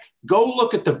Iraq. Go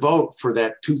look at the vote for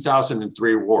that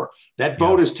 2003 war. That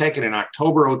vote is taken in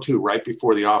October 2002, right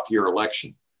before the off-year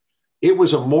election. It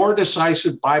was a more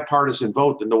decisive bipartisan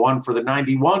vote than the one for the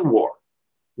 91 war.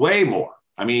 Way more.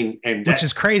 I mean, which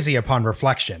is crazy upon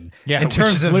reflection. Yeah, in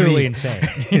terms of literally insane.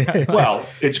 Well,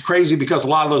 it's crazy because a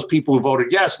lot of those people who voted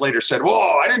yes later said,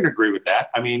 "Whoa, I didn't agree with that."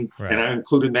 I mean, and I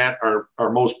included that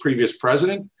our most previous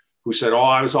president, who said, "Oh,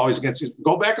 I was always against these."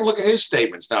 Go back and look at his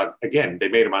statements. Now, again, they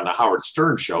made him on the Howard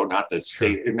Stern show, not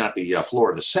the floor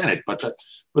of the Senate. But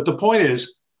the point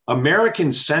is,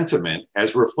 American sentiment,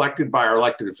 as reflected by our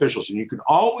elected officials, and you can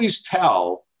always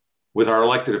tell with our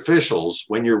elected officials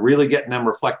when you're really getting them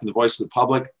reflecting the voice of the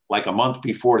public, like a month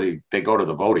before they go to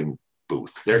the voting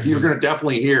booth. You're going to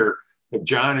definitely hear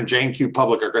John and Jane Q.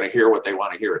 Public are going to hear what they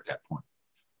want to hear at that point.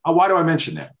 Why do I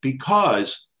mention that?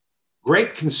 Because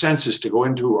great consensus to go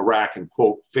into Iraq and,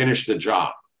 quote, finish the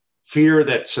job. fear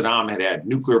that Saddam had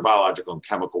nuclear, biological, and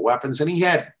chemical weapons, and he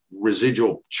had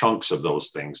residual chunks of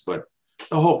those things, but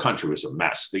the whole country was a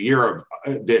mess.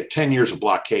 The 10 years of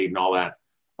blockade and all that,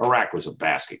 Iraq was a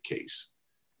basket case.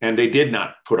 And they did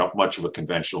not put up much of a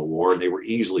conventional war. They were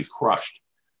easily crushed.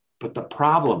 But the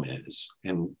problem is,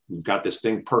 and we've got this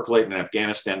thing percolating in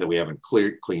Afghanistan that we haven't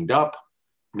cleaned up.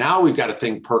 Now we've got a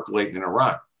thing percolating in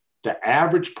Iraq. The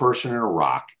average person in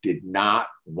Iraq did not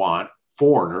want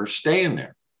foreigners staying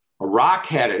there. Iraq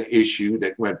had an issue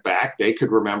that went back. They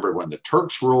could remember when the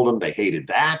Turks ruled them. They hated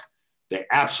that. They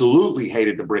absolutely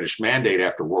hated the British mandate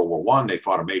after World War I. They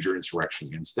fought a major insurrection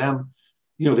against them.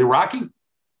 The Iraqi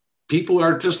people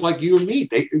are just like you and me.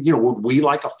 Would we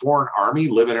like a foreign army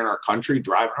living in our country,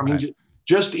 driving? I mean, right.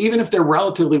 Just even if they're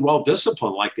relatively well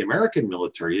disciplined, like the American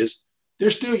military is, you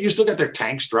still got their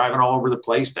tanks driving all over the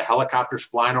place, the helicopters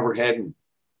flying overhead, and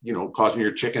causing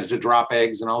your chickens to drop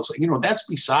eggs and all this. That's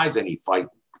besides any fighting.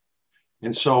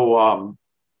 And so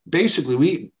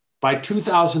basically, by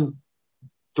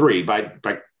 2003, by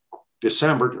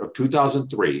December of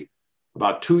 2003,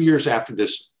 about 2 years after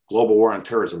this global war on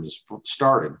terrorism has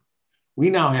started, we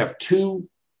now have two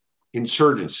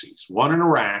insurgencies, one in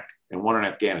Iraq and one in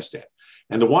Afghanistan.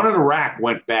 And the one in Iraq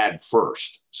went bad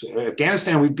first. So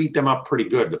Afghanistan, we beat them up pretty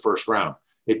good the first round.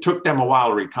 It took them a while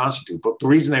to reconstitute, but the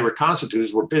reason they reconstituted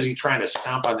is we're busy trying to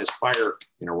stomp on this fire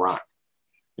in Iraq.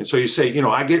 And so you say,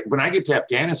 when I get to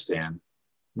Afghanistan,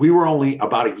 we were only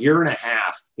about a year and a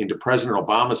half into President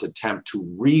Obama's attempt to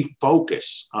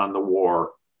refocus on the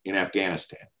war in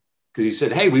Afghanistan. Because he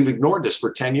said, hey, we've ignored this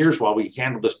for 10 years while we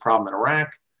handled this problem in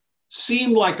Iraq.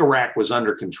 Seemed like Iraq was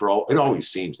under control. It always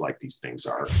seems like these things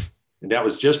are. And that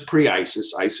was just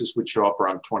pre-ISIS. ISIS would show up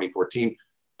around 2014.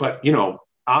 But,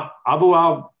 Abu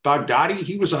al-Baghdadi,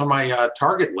 he was on my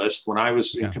target list when I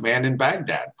was in command in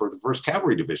Baghdad for the 1st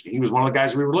Cavalry Division. He was one of the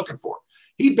guys we were looking for.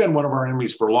 He'd been one of our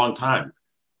enemies for a long time.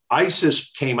 ISIS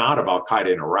came out of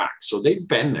al-Qaeda in Iraq, so they'd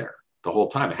been there the whole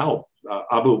time. Hell,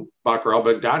 Abu Bakr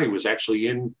al-Baghdadi was actually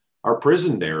in our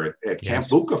prison there at Camp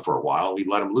Bucca for a while. We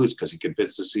let him loose because he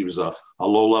convinced us he was a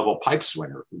low-level pipe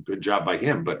swinger. Good job by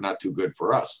him, but not too good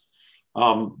for us.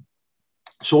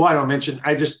 So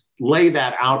I just lay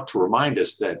that out to remind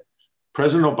us that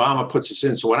President Obama puts us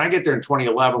in. So when I get there in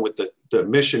 2011 with the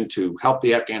mission to help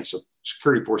the Afghan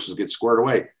security forces get squared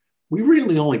away, we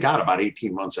really only got about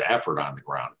 18 months of effort on the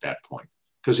ground at that point,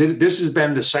 because this has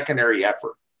been the secondary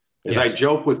effort. As I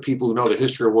joke with people who know the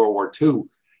history of World War II,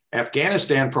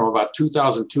 Afghanistan from about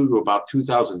 2002 to about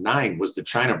 2009 was the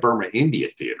China-Burma-India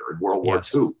theater in World War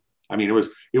II. I mean,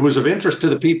 it was of interest to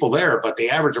the people there, but the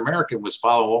average American was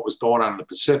following what was going on in the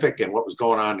Pacific and what was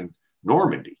going on in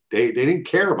Normandy. They didn't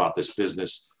care about this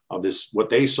business of this, what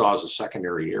they saw as a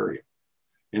secondary area.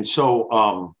 And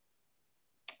so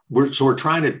we're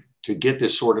trying to get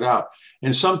this sorted out.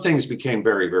 And some things became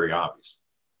very, very obvious.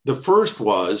 The first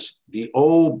was the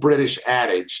old British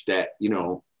adage that,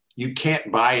 you can't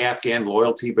buy Afghan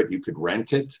loyalty, but you could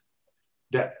rent it.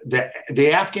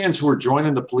 The Afghans who were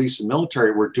joining the police and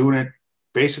military were doing it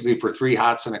basically for 3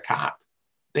 hots and a cot.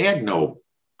 They had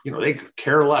they could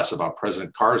care less about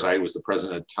President Karzai, who was the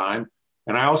president at the time.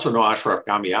 And I also know Ashraf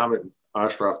Ghani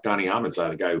Ahmadzai,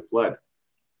 the guy who fled.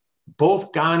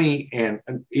 Both Ghani and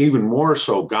even more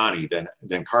so Ghani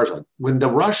than Karzai.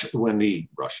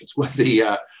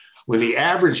 When the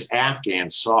average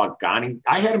Afghan saw Ghani,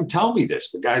 I had him tell me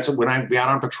this. The guys, when I'd be out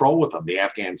on patrol with them, the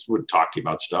Afghans would talk to you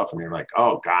about stuff, and they're like,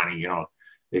 "Oh, Ghani,"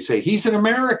 they say he's an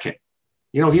American.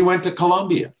 He went to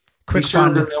Columbia. Quick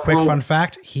fun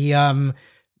fact: he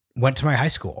went to my high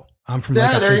school. I'm from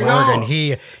Lancaster, Oregon.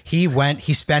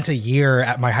 He spent a year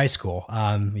at my high school.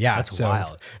 That's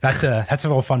wild. That's a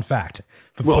little fun fact.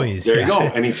 But please, there you go.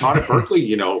 And he taught at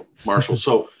Berkeley, Marshall.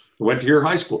 So he went to your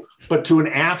high school. But to an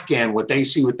Afghan, what they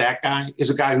see with that guy is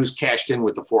a guy who's cashed in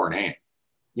with the foreign hand.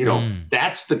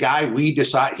 That's the guy we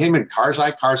decide. Him and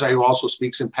Karzai, who also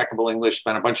speaks impeccable English,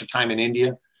 spent a bunch of time in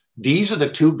India. These are the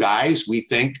two guys we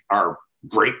think are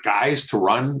great guys to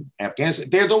run Afghanistan.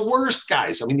 They're the worst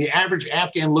guys. I mean, the average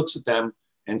Afghan looks at them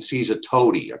and sees a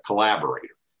toady, a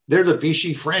collaborator. They're the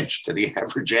Vichy French to the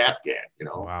average Afghan,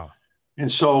 Wow.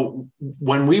 And so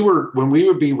when we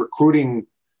would be recruiting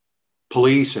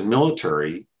police and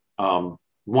military,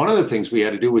 one of the things we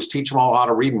had to do was teach them all how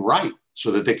to read and write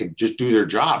so that they could just do their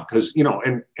job. Because,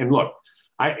 and look,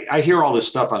 I hear all this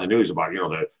stuff on the news about,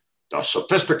 the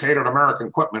sophisticated American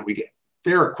equipment we get.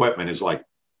 Their equipment is like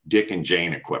Dick and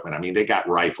Jane equipment. I mean, they got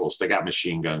rifles, they got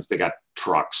machine guns, they got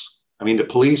trucks. I mean, the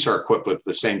police are equipped with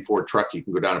the same Ford truck you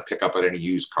can go down and pick up at any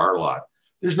used car lot.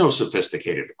 There's no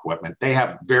sophisticated equipment. They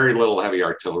have very little heavy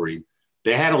artillery.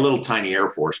 They had a little tiny Air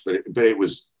Force, but it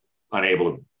was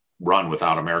unable to run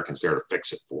without Americans there to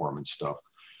fix it for them and stuff.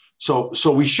 So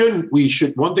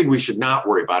one thing we should not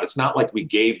worry about, it's not like we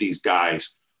gave these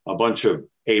guys a bunch of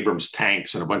Abrams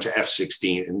tanks and a bunch of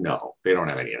F-16. No, they don't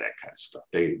have any of that kind of stuff.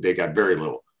 They got very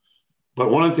little.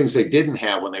 But one of the things they didn't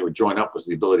have when they would join up was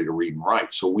the ability to read and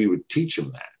write. So we would teach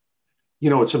them that. You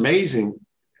know, it's amazing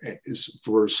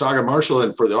for Saga Marshall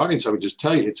and for the audience. I would just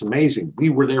tell you, it's amazing. We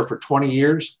were there for 20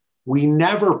 years. We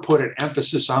never put an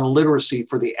emphasis on literacy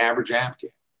for the average Afghan.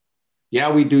 Yeah,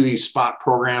 we do these spot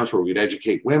programs where we'd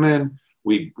educate women.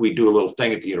 We do a little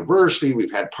thing at the university.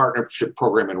 We've had partnership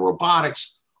program in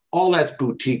robotics. All that's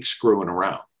boutique screwing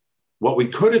around. What we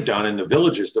could have done in the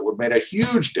villages that would have made a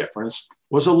huge difference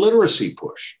was a literacy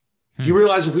push. You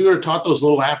realize if we would have taught those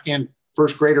little Afghan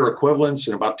first grader equivalents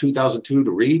in about 2002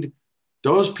 to read,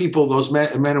 those people, those men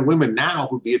and women now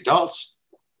who'd be adults,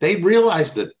 they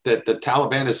realize that the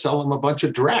Taliban is selling them a bunch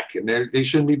of dreck and they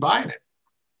shouldn't be buying it.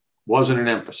 Wasn't an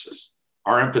emphasis.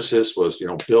 Our emphasis was, you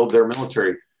know, build their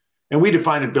military. And we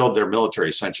define and build their military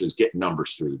essentially as get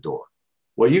numbers through the door.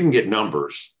 Well, you can get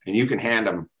numbers and you can hand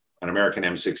them an American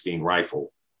M16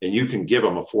 rifle and you can give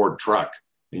them a Ford truck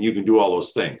and you can do all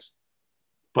those things.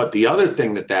 But the other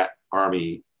thing that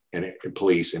Army and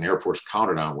police and Air Force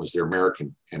counted on was their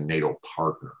American and NATO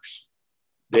partners.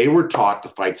 They were taught to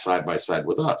fight side by side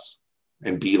with us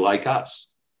and be like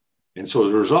us. And so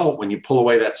as a result, when you pull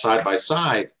away that side by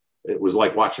side, it was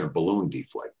like watching a balloon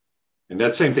deflate. And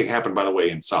that same thing happened, by the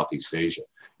way, in Southeast Asia.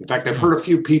 In fact, I've heard a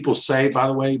few people say, by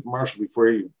the way, Marshall, before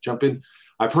you jump in,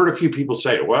 I've heard a few people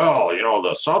say, well, you know,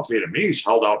 the South Vietnamese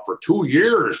held out for 2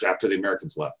 years after the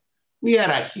Americans left. We had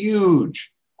a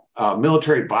huge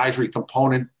military advisory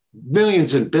component,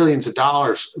 millions and billions of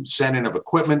dollars sent in of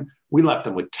equipment. We left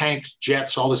them with tanks,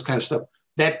 jets, all this kind of stuff.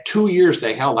 That 2 years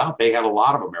they held out, they had a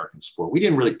lot of American support. We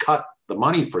didn't really cut the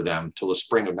money for them till the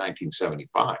spring of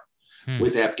 1975.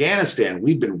 With Afghanistan,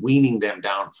 we've been weaning them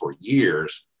down for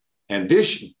years. And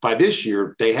by this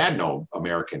year, they had no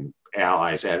American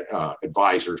allies,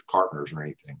 advisors, partners, or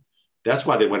anything. That's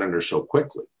why they went under so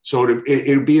quickly. So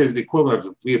it would be the equivalent of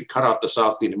if we had cut out the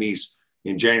South Vietnamese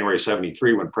in January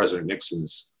 73 when President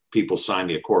Nixon's people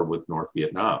signed the accord with North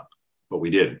Vietnam. But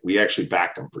we didn't. We actually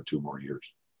backed them for 2 more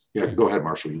years. Yeah, go ahead,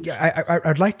 Marshall. Yeah,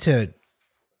 I'd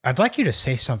like you to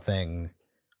say something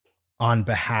on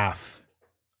behalf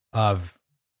of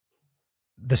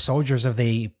the soldiers of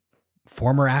the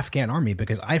former Afghan army,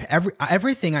 because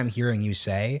everything I'm hearing you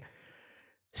say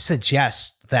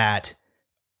suggests that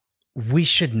we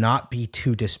should not be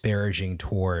too disparaging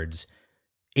towards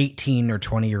 18 or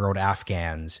 20-year-old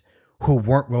Afghans who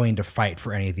weren't willing to fight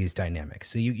for any of these dynamics.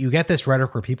 So you get this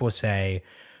rhetoric where people say,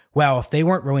 well, if they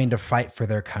weren't willing to fight for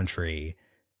their country,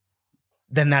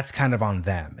 then that's kind of on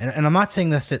them. And I'm not saying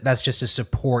that's just to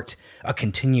support a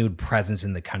continued presence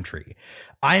in the country.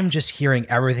 I'm just hearing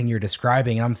everything you're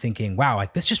describing, and I'm thinking, wow,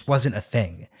 like this just wasn't a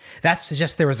thing. That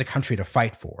suggests there was a country to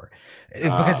fight for.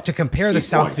 Because to compare the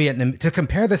South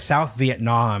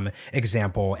Vietnam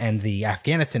example and the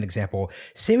Afghanistan example,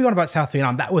 say we want about South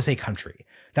Vietnam, that was a country.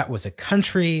 That was a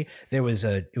country. It was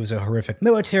a horrific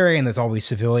military, and there's always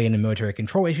civilian and military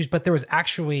control issues, but there was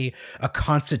actually a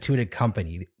constituted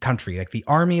country, like the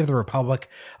Army of the Republic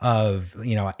of,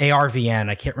 ARVN.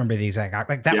 I can't remember the exact,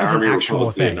 like that was an actual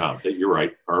thing. You're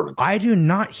right, Arvin. I do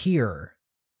not hear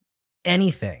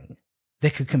anything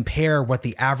that could compare what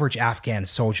the average Afghan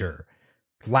soldier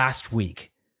last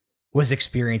week was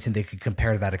experiencing that could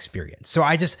compare to that experience. So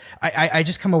I just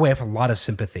come away with a lot of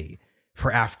sympathy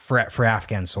for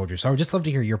Afghan soldiers. So I would just love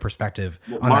to hear your perspective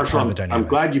on Marshall, that part of the dynamic. I'm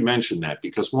glad you mentioned that,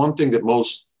 because one thing that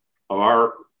most of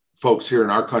our folks here in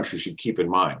our country should keep in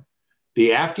mind,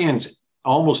 the Afghans,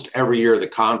 almost every year of the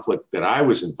conflict that I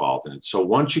was involved in. So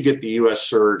once you get the U.S.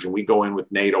 surge and we go in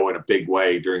with NATO in a big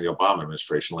way during the Obama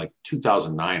administration, like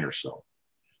 2009 or so,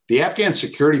 the Afghan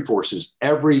security forces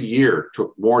every year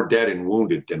took more dead and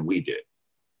wounded than we did.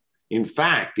 In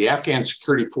fact, the Afghan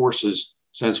security forces,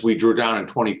 since we drew down in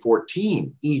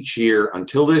 2014, each year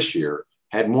until this year,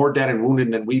 had more dead and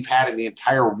wounded than we've had in the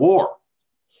entire war.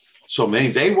 So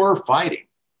they were fighting.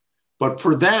 But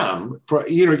for them,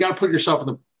 you got to put yourself in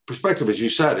the perspective, as you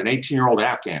said, an 18-year-old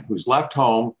Afghan who's left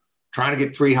home, trying to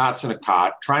get 3 hots in a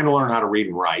cot, trying to learn how to read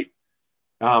and write.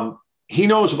 He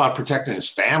knows about protecting his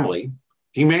family.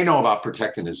 He may know about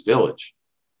protecting his village.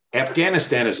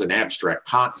 Afghanistan is an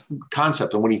abstract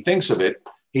concept. And when he thinks of it,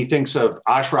 he thinks of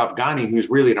Ashraf Ghani, who's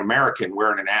really an American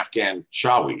wearing an Afghan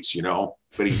shawis,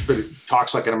 but he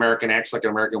talks like an American, acts like an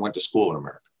American, went to school in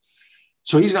America.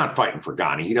 So he's not fighting for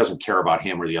Ghani. He doesn't care about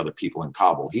him or the other people in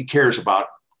Kabul. He cares about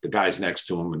the guys next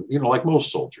to him, and like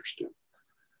most soldiers do.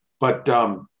 But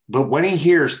But when he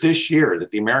hears this year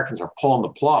that the Americans are pulling the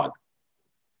plug,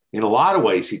 in a lot of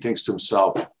ways, he thinks to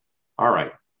himself, all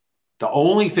right, the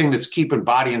only thing that's keeping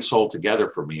body and soul together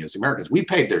for me is the Americans. We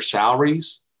paid their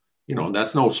salaries, and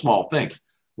that's no small thing.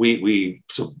 We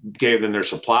gave them their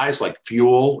supplies like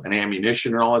fuel and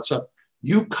ammunition and all that stuff.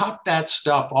 You cut that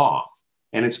stuff off,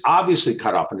 and it's obviously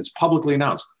cut off, and it's publicly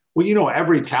announced. Well,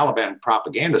 every Taliban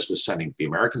propagandist was sending, the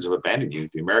Americans have abandoned you.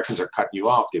 The Americans are cutting you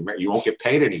off. You won't get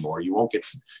paid anymore. You won't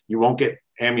get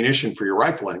ammunition for your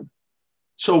rifling.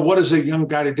 So what is a young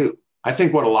guy to do? I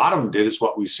think what a lot of them did is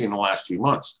what we've seen in the last few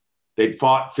months. They'd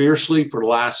fought fiercely for the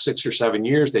last 6 or 7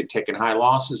 years. They'd taken high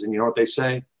losses. And you know what they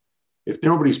say? If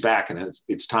nobody's backing us,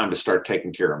 it's time to start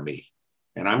taking care of me.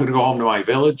 And I'm going to go home to my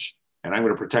village, and I'm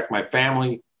going to protect my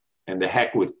family, and the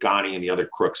heck with Ghani and the other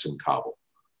crooks in Kabul.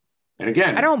 And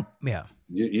again,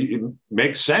 it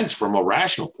makes sense from a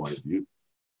rational point of view.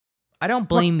 I don't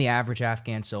blame the average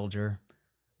Afghan soldier,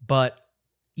 but,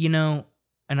 and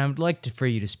I'd like for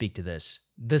you to speak to this.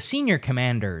 The senior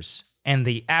commanders and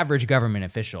the average government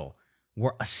official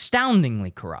were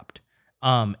astoundingly corrupt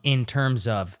in terms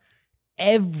of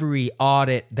every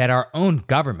audit that our own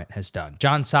government has done.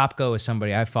 John Sopko is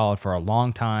somebody I've followed for a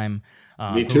long time.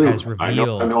 Me too. I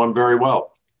know him very well.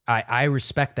 I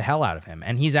respect the hell out of him.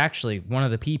 And he's actually one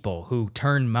of the people who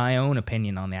turned my own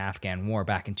opinion on the Afghan war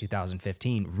back in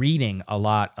 2015, reading a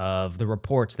lot of the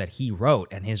reports that he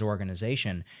wrote and his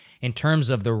organization in terms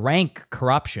of the rank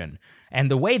corruption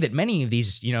and the way that many of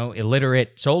these,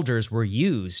 illiterate soldiers were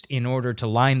used in order to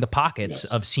line the pockets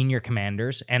of senior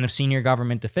commanders and of senior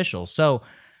government officials. So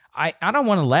I don't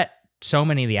want to let so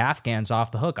many of the Afghans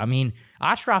off the hook. I mean,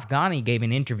 Ashraf Ghani gave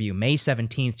an interview May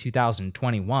 17th,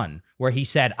 2021, where he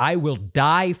said, I will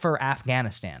die for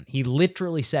Afghanistan. He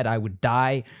literally said, I would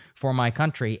die for my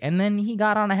country. And then he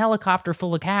got on a helicopter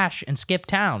full of cash and skipped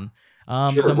town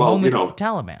the moment of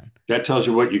Taliban. That tells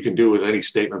you what you can do with any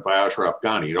statement by Ashraf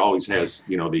Ghani. It always has,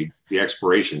 the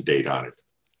expiration date on it.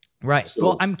 Right. So,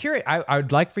 well, I'm curious. I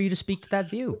would like for you to speak to that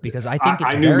view, because I think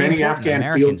it's I knew many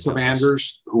Afghan field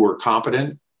commanders who were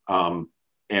competent.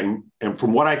 And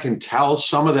from what I can tell,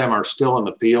 some of them are still in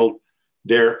the field.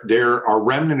 There are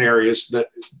remnant areas that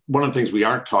one of the things we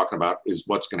aren't talking about is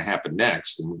what's going to happen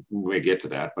next. And we may get to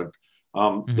that, but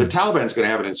the Taliban's going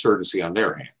to have an insurgency on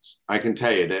their hands. I can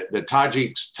tell you that the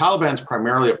Taliban's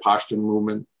primarily a Pashtun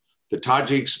movement. The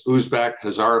Tajiks, Uzbek,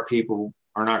 Hazara people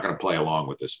are not going to play along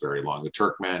with this very long. The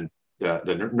Turkmen, the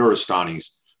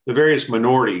Nuristanis, the various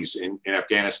minorities in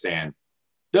Afghanistan,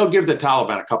 they'll give the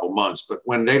Taliban a couple months, but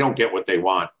when they don't get what they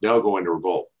want, they'll go into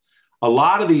revolt. A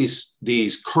lot of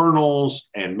these colonels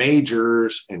and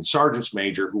majors and sergeants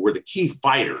major who were the key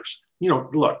fighters,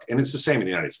 look, and it's the same in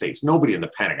the United States. Nobody in the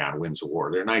Pentagon wins a war.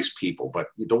 They're nice people, but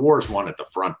the war is won at the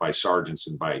front by sergeants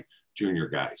and by junior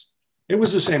guys. It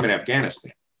was the same in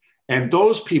Afghanistan. And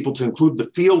those people, to include the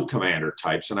field commander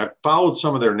types, and I've followed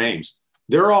some of their names,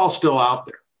 they're all still out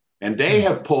there. And they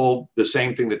have pulled the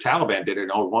same thing the Taliban did in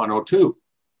 01, 02.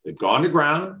 They've gone to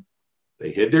ground, they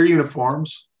hid their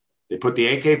uniforms, they put the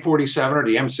AK-47 or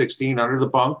the M16 under the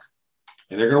bunk,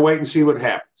 and they're going to wait and see what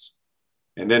happens.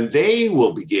 And then they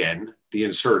will begin the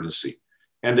insurgency.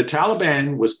 And the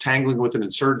Taliban was tangling with an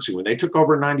insurgency. When they took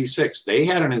over in 96, they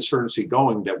had an insurgency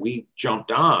going that we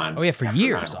jumped on. Oh, yeah, for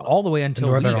years, all the way until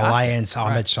Northern Alliance,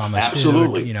 Ahmed Shah.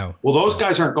 Absolutely. Well, those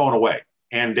guys aren't going away.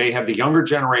 And they have the younger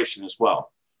generation as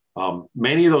well.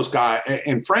 Many of those guys,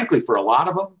 and frankly, for a lot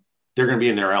of them, they're going to be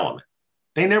in their element.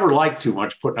 They never liked too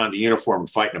much putting on the uniform and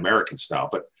fighting American style,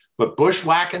 but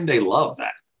bushwhacking, they love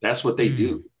that. That's what they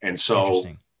do. And so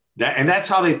that's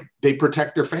how they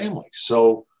protect their families.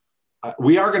 So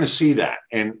we are going to see that.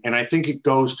 And I think it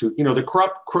goes to, the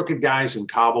corrupt, crooked guys in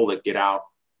Kabul that get out.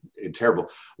 Terrible.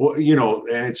 Well,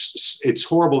 and it's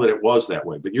horrible that it was that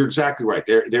way, but you're exactly right.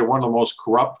 They're one of the most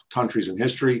corrupt countries in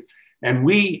history. And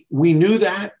we knew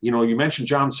that. You mentioned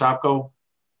John Sopko.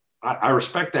 I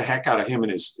respect the heck out of him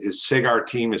and his SIGAR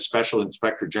team, his Special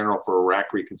Inspector General for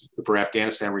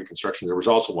Afghanistan reconstruction. There was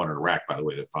also one in Iraq, by the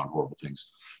way, that found horrible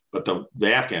things. But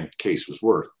the Afghan case was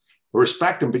worse. I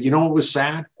respect him, but you know what was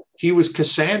sad? He was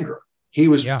Cassandra. He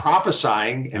was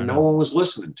prophesying, and no one was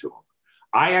listening to him.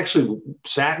 I actually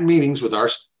sat in meetings with our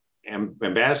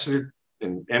ambassador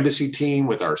and embassy team,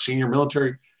 with our senior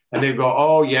military, and they'd go,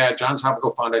 oh, yeah, John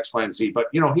Sopko found X, Y, and Z. But,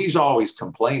 he's always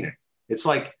complaining. It's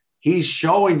like, he's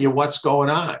showing you what's going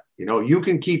on. You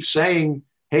can keep saying,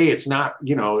 hey, it's not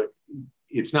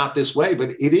this way, but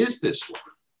it is this way.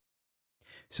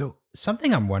 So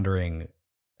something I'm wondering,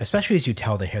 especially as you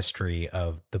tell the history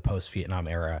of the post-Vietnam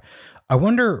era, I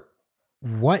wonder,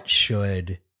 what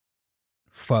should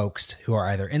folks who are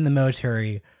either in the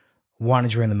military, want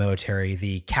to join the military,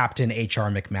 the Captain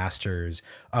H.R. McMasters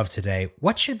of today,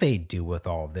 what should they do with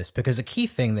all of this? Because a key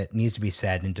thing that needs to be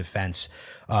said in defense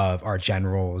of our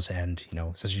generals and,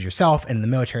 such as yourself and the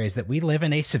military is that we live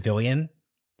in a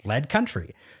civilian-led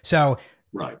country. So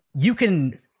right. You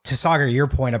can, to Sagar, your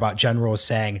point about generals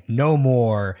saying no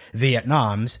more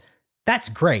Vietnams, that's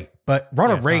great. But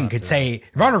Ronald Reagan could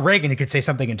say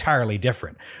something entirely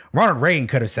different. Ronald Reagan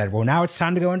could have said, well, now it's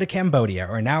time to go into Cambodia,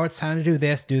 or now it's time to do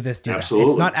this, do that.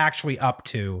 It's not actually up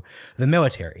to the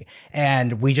military.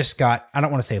 And we just got, I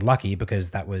don't want to say lucky,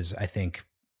 because that was, I think,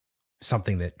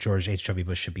 something that George H.W.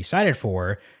 Bush should be cited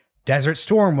for. Desert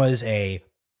Storm was a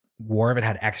war that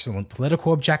had excellent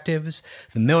political objectives.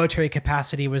 The military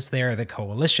capacity was there. The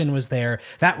coalition was there.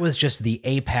 That was just the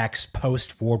apex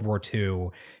post-World War II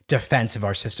defense of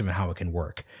our system and how it can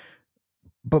work.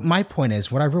 But my point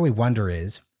is, what I really wonder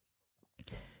is,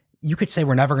 you could say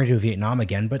we're never going to do Vietnam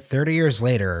again, but 30 years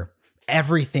later,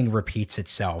 everything repeats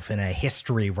itself in a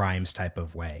history rhymes type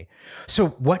of way. So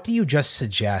what do you just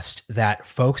suggest that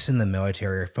folks in the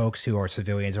military or folks who are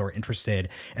civilians or interested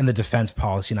in the defense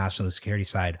policy, national security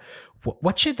side,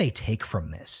 what should they take from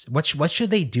this? What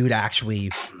should they do to actually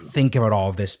think about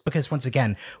all of this? Because once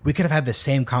again, we could have had the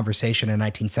same conversation in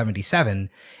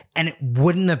 1977 and it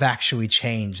wouldn't have actually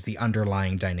changed the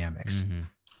underlying dynamics. Mm-hmm.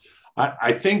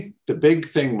 I think the big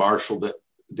thing, Marshall,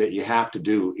 that you have to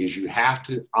do is you have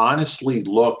to honestly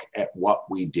look at what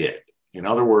we did. In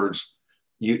other words,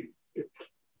 you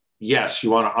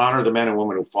want to honor the men and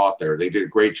women who fought there. They did a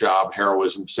great job,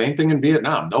 heroism. Same thing in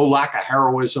Vietnam. No lack of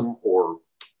heroism or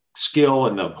skill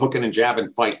in the hooking and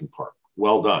jabbing fighting part.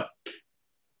 Well done.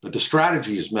 But the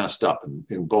strategy is messed up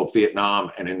in both Vietnam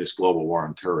and in this global war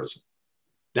on terrorism.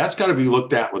 That's got to be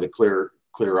looked at with a clear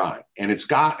eye.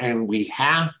 And we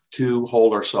have to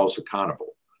hold ourselves accountable.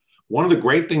 One of the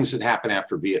great things that happened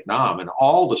after Vietnam and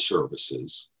all the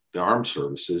services, the armed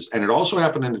services, and it also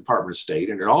happened in the Department of State,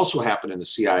 and it also happened in the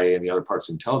CIA and the other parts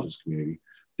of the intelligence community,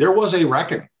 there was a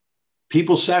reckoning.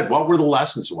 People said, what were the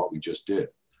lessons of what we just did?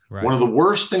 Right. One of the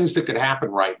worst things that could happen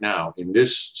right now in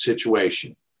this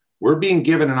situation, we're being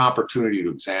given an opportunity to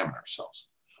examine ourselves.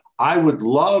 I would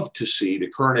love to see the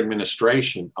current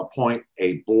administration appoint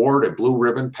a board, a blue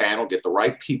ribbon panel, get the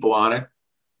right people on it.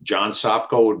 John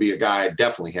Sopko would be a guy I'd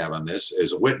definitely have on this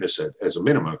as a witness, as a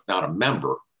minimum, if not a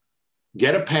member.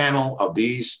 Get a panel of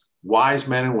these wise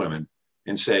men and women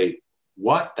and say,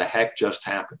 what the heck just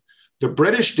happened? The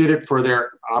British did it for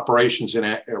their operations in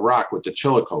Iraq with the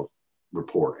Chillicothe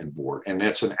report and board. And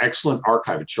that's an excellent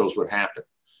archive. It shows what happened.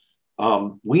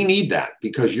 We need that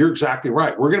because you're exactly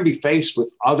right. We're going to be faced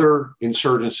with other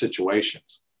insurgent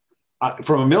situations.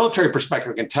 From a military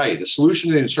perspective, I can tell you the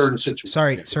solution to the insurgent situation.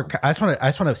 Sorry, sir. I just want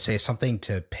to say something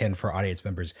to pin for audience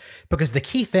members, because the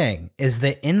key thing is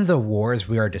that in the wars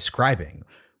we are describing,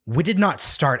 we did not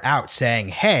start out saying,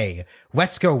 hey,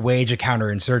 let's go wage a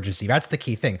counterinsurgency. That's the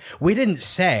key thing. We didn't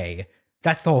say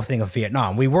that's the whole thing of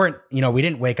Vietnam. We weren't, we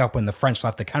didn't wake up when the French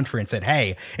left the country and said,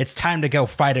 hey, it's time to go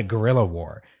fight a guerrilla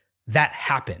war. That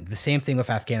happened. The same thing with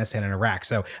Afghanistan and Iraq.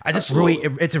 So it's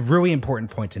a really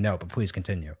important point to note, but please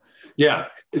continue. Yeah,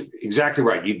 exactly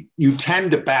right. You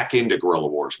tend to back into guerrilla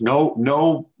wars.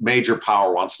 No major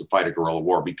power wants to fight a guerrilla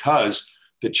war because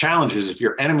the challenge is if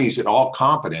your enemy's at all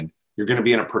competent, you're going to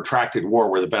be in a protracted war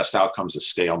where the best outcome is a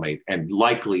stalemate and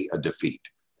likely a defeat.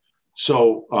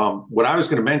 So what I was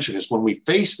going to mention is when we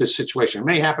face this situation, it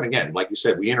may happen again. Like you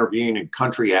said, we intervene in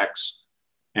country X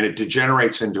and it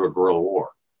degenerates into a guerrilla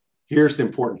war. Here's the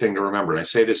important thing to remember. And I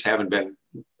say this having been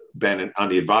on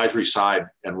the advisory side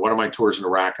and one of my tours in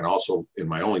Iraq and also in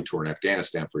my only tour in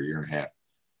Afghanistan for a year and a half.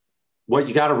 What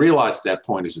you got to realize at that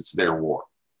point is it's their war.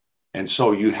 And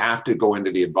so you have to go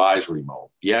into the advisory mode.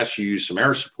 Yes, you use some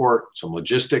air support, some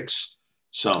logistics,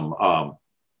 some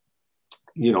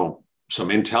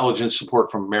intelligence support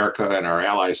from America and our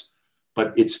allies,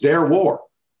 but it's their war.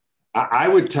 I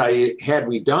would tell you, had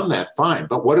we done that, fine.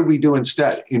 But what did we do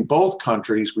instead? In both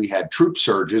countries, we had troop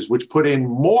surges, which put in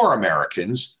more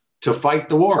Americans to fight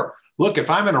the war. Look, if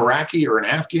I'm an Iraqi or an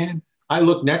Afghan, I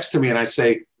look next to me and I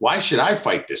say, why should I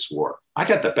fight this war? I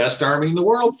got the best army in the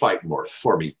world fighting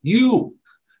for me. You.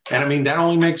 And I mean, that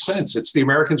only makes sense. It's the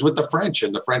Americans with the French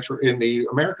and the French in the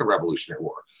American Revolutionary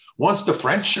War. Once the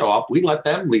French show up, we let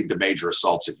them lead the major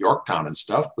assaults at Yorktown and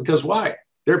stuff because why?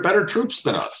 They're better troops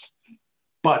than us.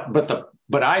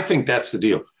 But I think that's the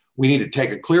deal. We need to take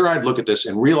a clear-eyed look at this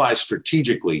and realize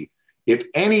strategically, if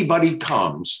anybody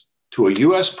comes to a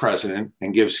U.S. president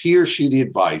and gives he or she the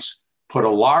advice, put a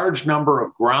large number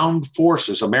of ground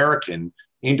forces, American,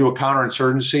 into a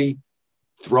counterinsurgency,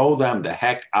 throw them the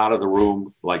heck out of the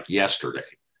room like yesterday.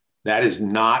 That is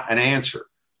not an answer.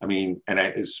 I mean,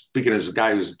 and speaking as a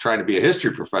guy who's trying to be a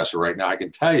history professor right now, I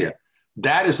can tell you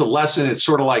that is a lesson. It's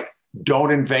sort of like,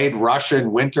 don't invade Russia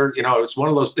in winter. You know, it's one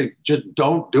of those things, just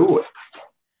don't do it.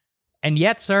 And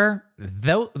yet, sir,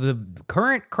 the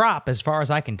current crop, as far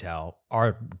as I can tell,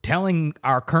 are telling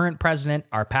our current president,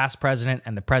 our past president,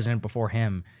 and the president before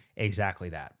him exactly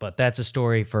that. But that's a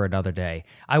story for another day.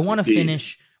 I want to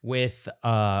finish with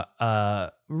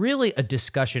really a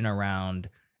discussion around,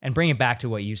 and bring it back to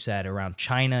what you said around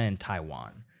China and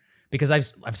Taiwan. Because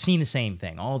I've seen the same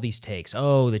thing, all these takes.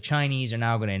 Oh, the Chinese are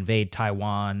now going to invade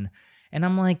Taiwan. And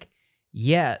I'm like,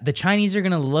 yeah, the Chinese are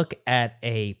going to look at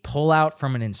a pullout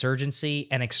from an insurgency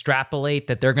and extrapolate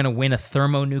that they're going to win a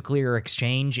thermonuclear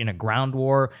exchange in a ground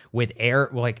war with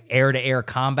air-to-air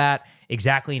combat,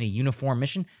 exactly in a uniform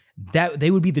mission. That they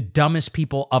would be the dumbest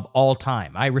people of all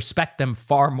time. I respect them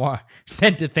far more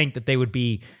than to think that they would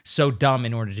be so dumb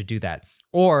in order to do that.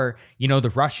 Or, you know, the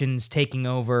Russians taking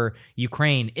over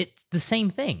Ukraine. It's the same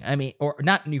thing. I mean, or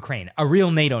not Ukraine, a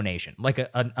real NATO nation, like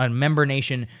a member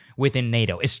nation within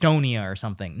NATO, Estonia or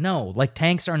something. No, like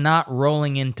tanks are not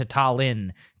rolling into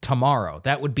Tallinn tomorrow.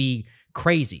 That would be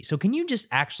crazy. So can you just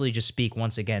speak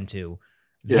once again to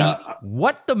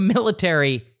what the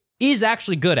military is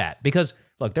actually good at? Because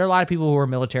look, there are a lot of people who are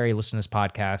military listen to this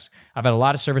podcast. I've had a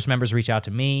lot of service members reach out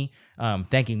to me,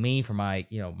 thanking me for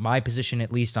my position,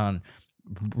 at least on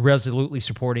resolutely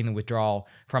supporting the withdrawal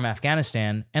from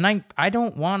Afghanistan. And I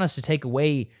don't want us to take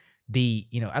away the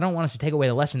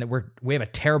lesson that we have a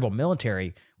terrible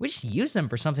military. We just use them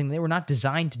for something they were not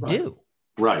designed to do.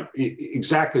 Right.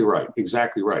 Exactly right.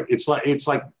 Exactly right. It's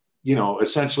like, you know,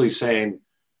 essentially saying,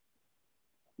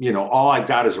 you know, all I've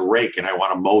got is a rake and I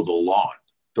want to mow the lawn.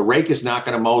 The rake is not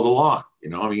going to mow the lawn. You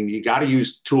know, I mean, you got to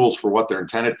use tools for what they're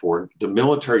intended for. The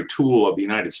military tool of the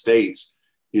United States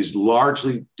is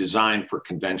largely designed for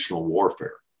conventional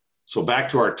warfare. So back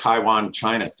to our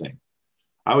Taiwan-China thing.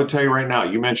 I would tell you right now,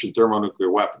 you mentioned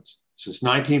thermonuclear weapons. Since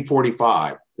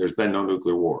 1945, there's been no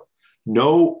nuclear war.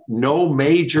 No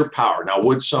major power. Now,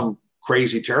 would some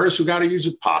crazy terrorists who got to use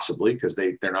it? Possibly, because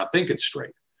they're not thinking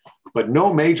straight. But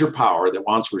no major power that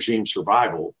wants regime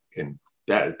survival, in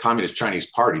that Communist Chinese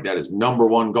Party, that is number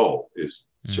one goal, is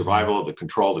survival of the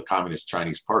control of the Communist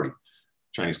Chinese Party,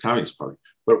 Chinese Communist Party.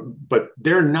 But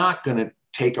they're not going to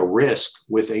take a risk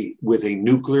with a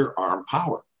nuclear armed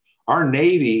power. Our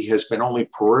Navy has been only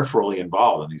peripherally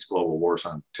involved in these global wars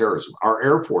on terrorism. Our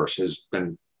Air Force has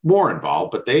been more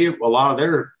involved, but a lot of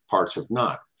their parts have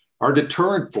not. Our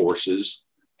deterrent forces,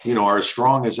 you know, are as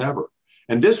strong as ever.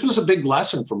 And this was a big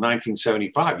lesson from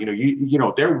 1975. You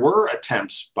know, there were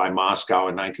attempts by Moscow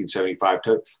in 1975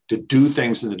 to do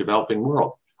things in the developing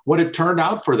world. What it turned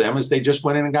out for them is they just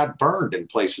went in and got burned in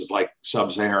places like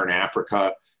sub-Saharan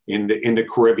Africa, in the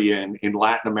Caribbean, in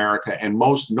Latin America, and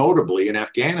most notably in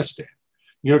Afghanistan.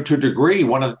 You know, to a degree,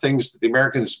 one of the things that the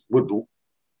Americans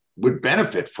would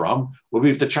benefit from would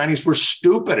be if the Chinese were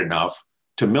stupid enough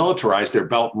to militarize their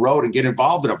Belt and Road and get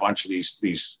involved in a bunch of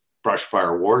these brush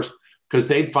fire wars, because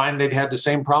they'd find they'd have the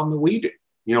same problem that we did.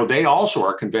 You know, they also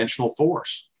are a conventional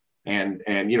force. And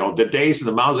you know, the days of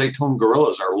the Mao Zedong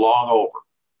guerrillas are long over.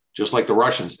 Just like the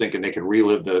Russians thinking they can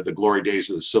relive the glory days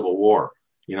of the Civil War.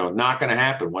 You know, not going to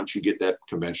happen once you get that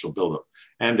conventional buildup.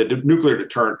 And the nuclear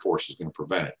deterrent force is going to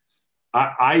prevent it.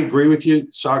 I agree with you,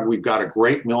 Sag. We've got a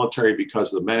great military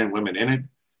because of the men and women in it.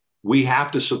 We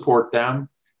have to support them.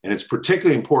 And it's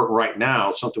particularly important right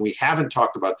now, something we haven't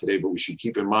talked about today, but we should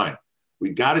keep in mind.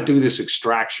 We've got to do this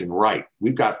extraction right.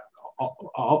 We've got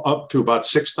up to about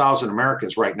 6,000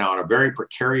 Americans right now in a very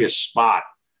precarious spot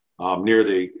near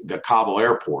the Kabul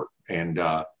airport. And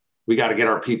we got to get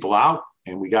our people out,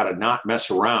 and we got to not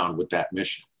mess around with that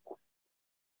mission.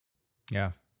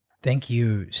 Yeah. Thank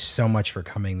you so much for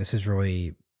coming. This is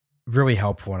really, really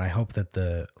helpful. And I hope that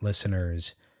the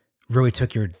listeners really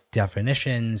took your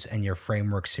definitions and your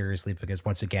framework seriously, because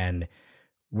once again,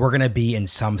 we're going to be in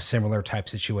some similar type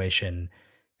situation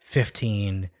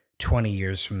 15, 20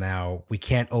 years from now. We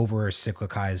can't over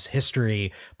cyclicize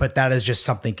history, but that is just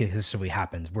something consistently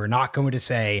happens. We're not going to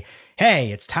say,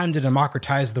 hey, it's time to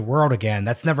democratize the world again.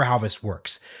 That's never how this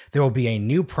works. There will be a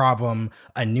new problem,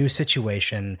 a new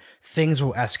situation, things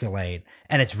will escalate.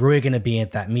 And it's really going to be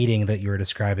at that meeting that you were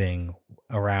describing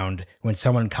around when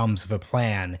someone comes with a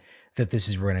plan that this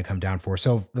is going to come down for.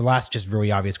 So the last just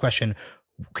really obvious question,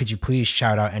 could you please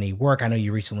shout out any work? I know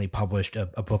you recently published a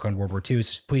book on World War II,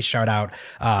 so please shout out.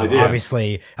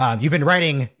 Obviously, you've been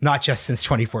writing not just since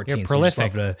 2014. You're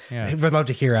prolific. So we'd love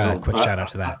to hear a quick shout out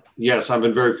to that. Yes, I've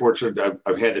been very fortunate.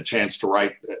 I've had the chance to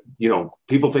write. You know,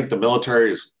 people think the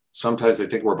military is, sometimes they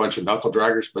think we're a bunch of knuckle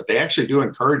draggers, but they actually do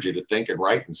encourage you to think and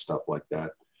write and stuff like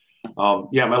that.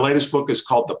 Yeah, my latest book is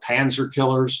called The Panzer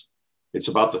Killers. It's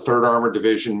about the 3rd Armored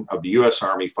Division of the U.S.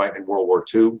 Army fighting in World War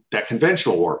II, that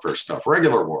conventional warfare stuff,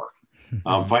 regular war,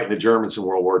 fighting the Germans in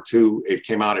World War II. It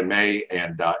came out in May,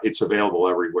 and it's available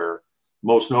everywhere,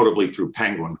 most notably through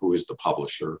Penguin, who is the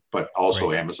publisher, but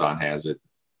also Amazon has it.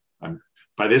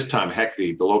 By this time, heck,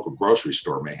 the local grocery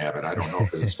store may have it. I don't know,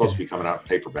 because it's supposed to be coming out in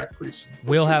paperback pretty soon.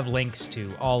 We'll have links to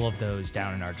all of those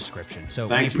down in our description. So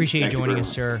we appreciate you joining us,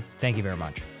 sir. Thank you very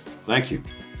much. Thank you.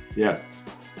 Yeah.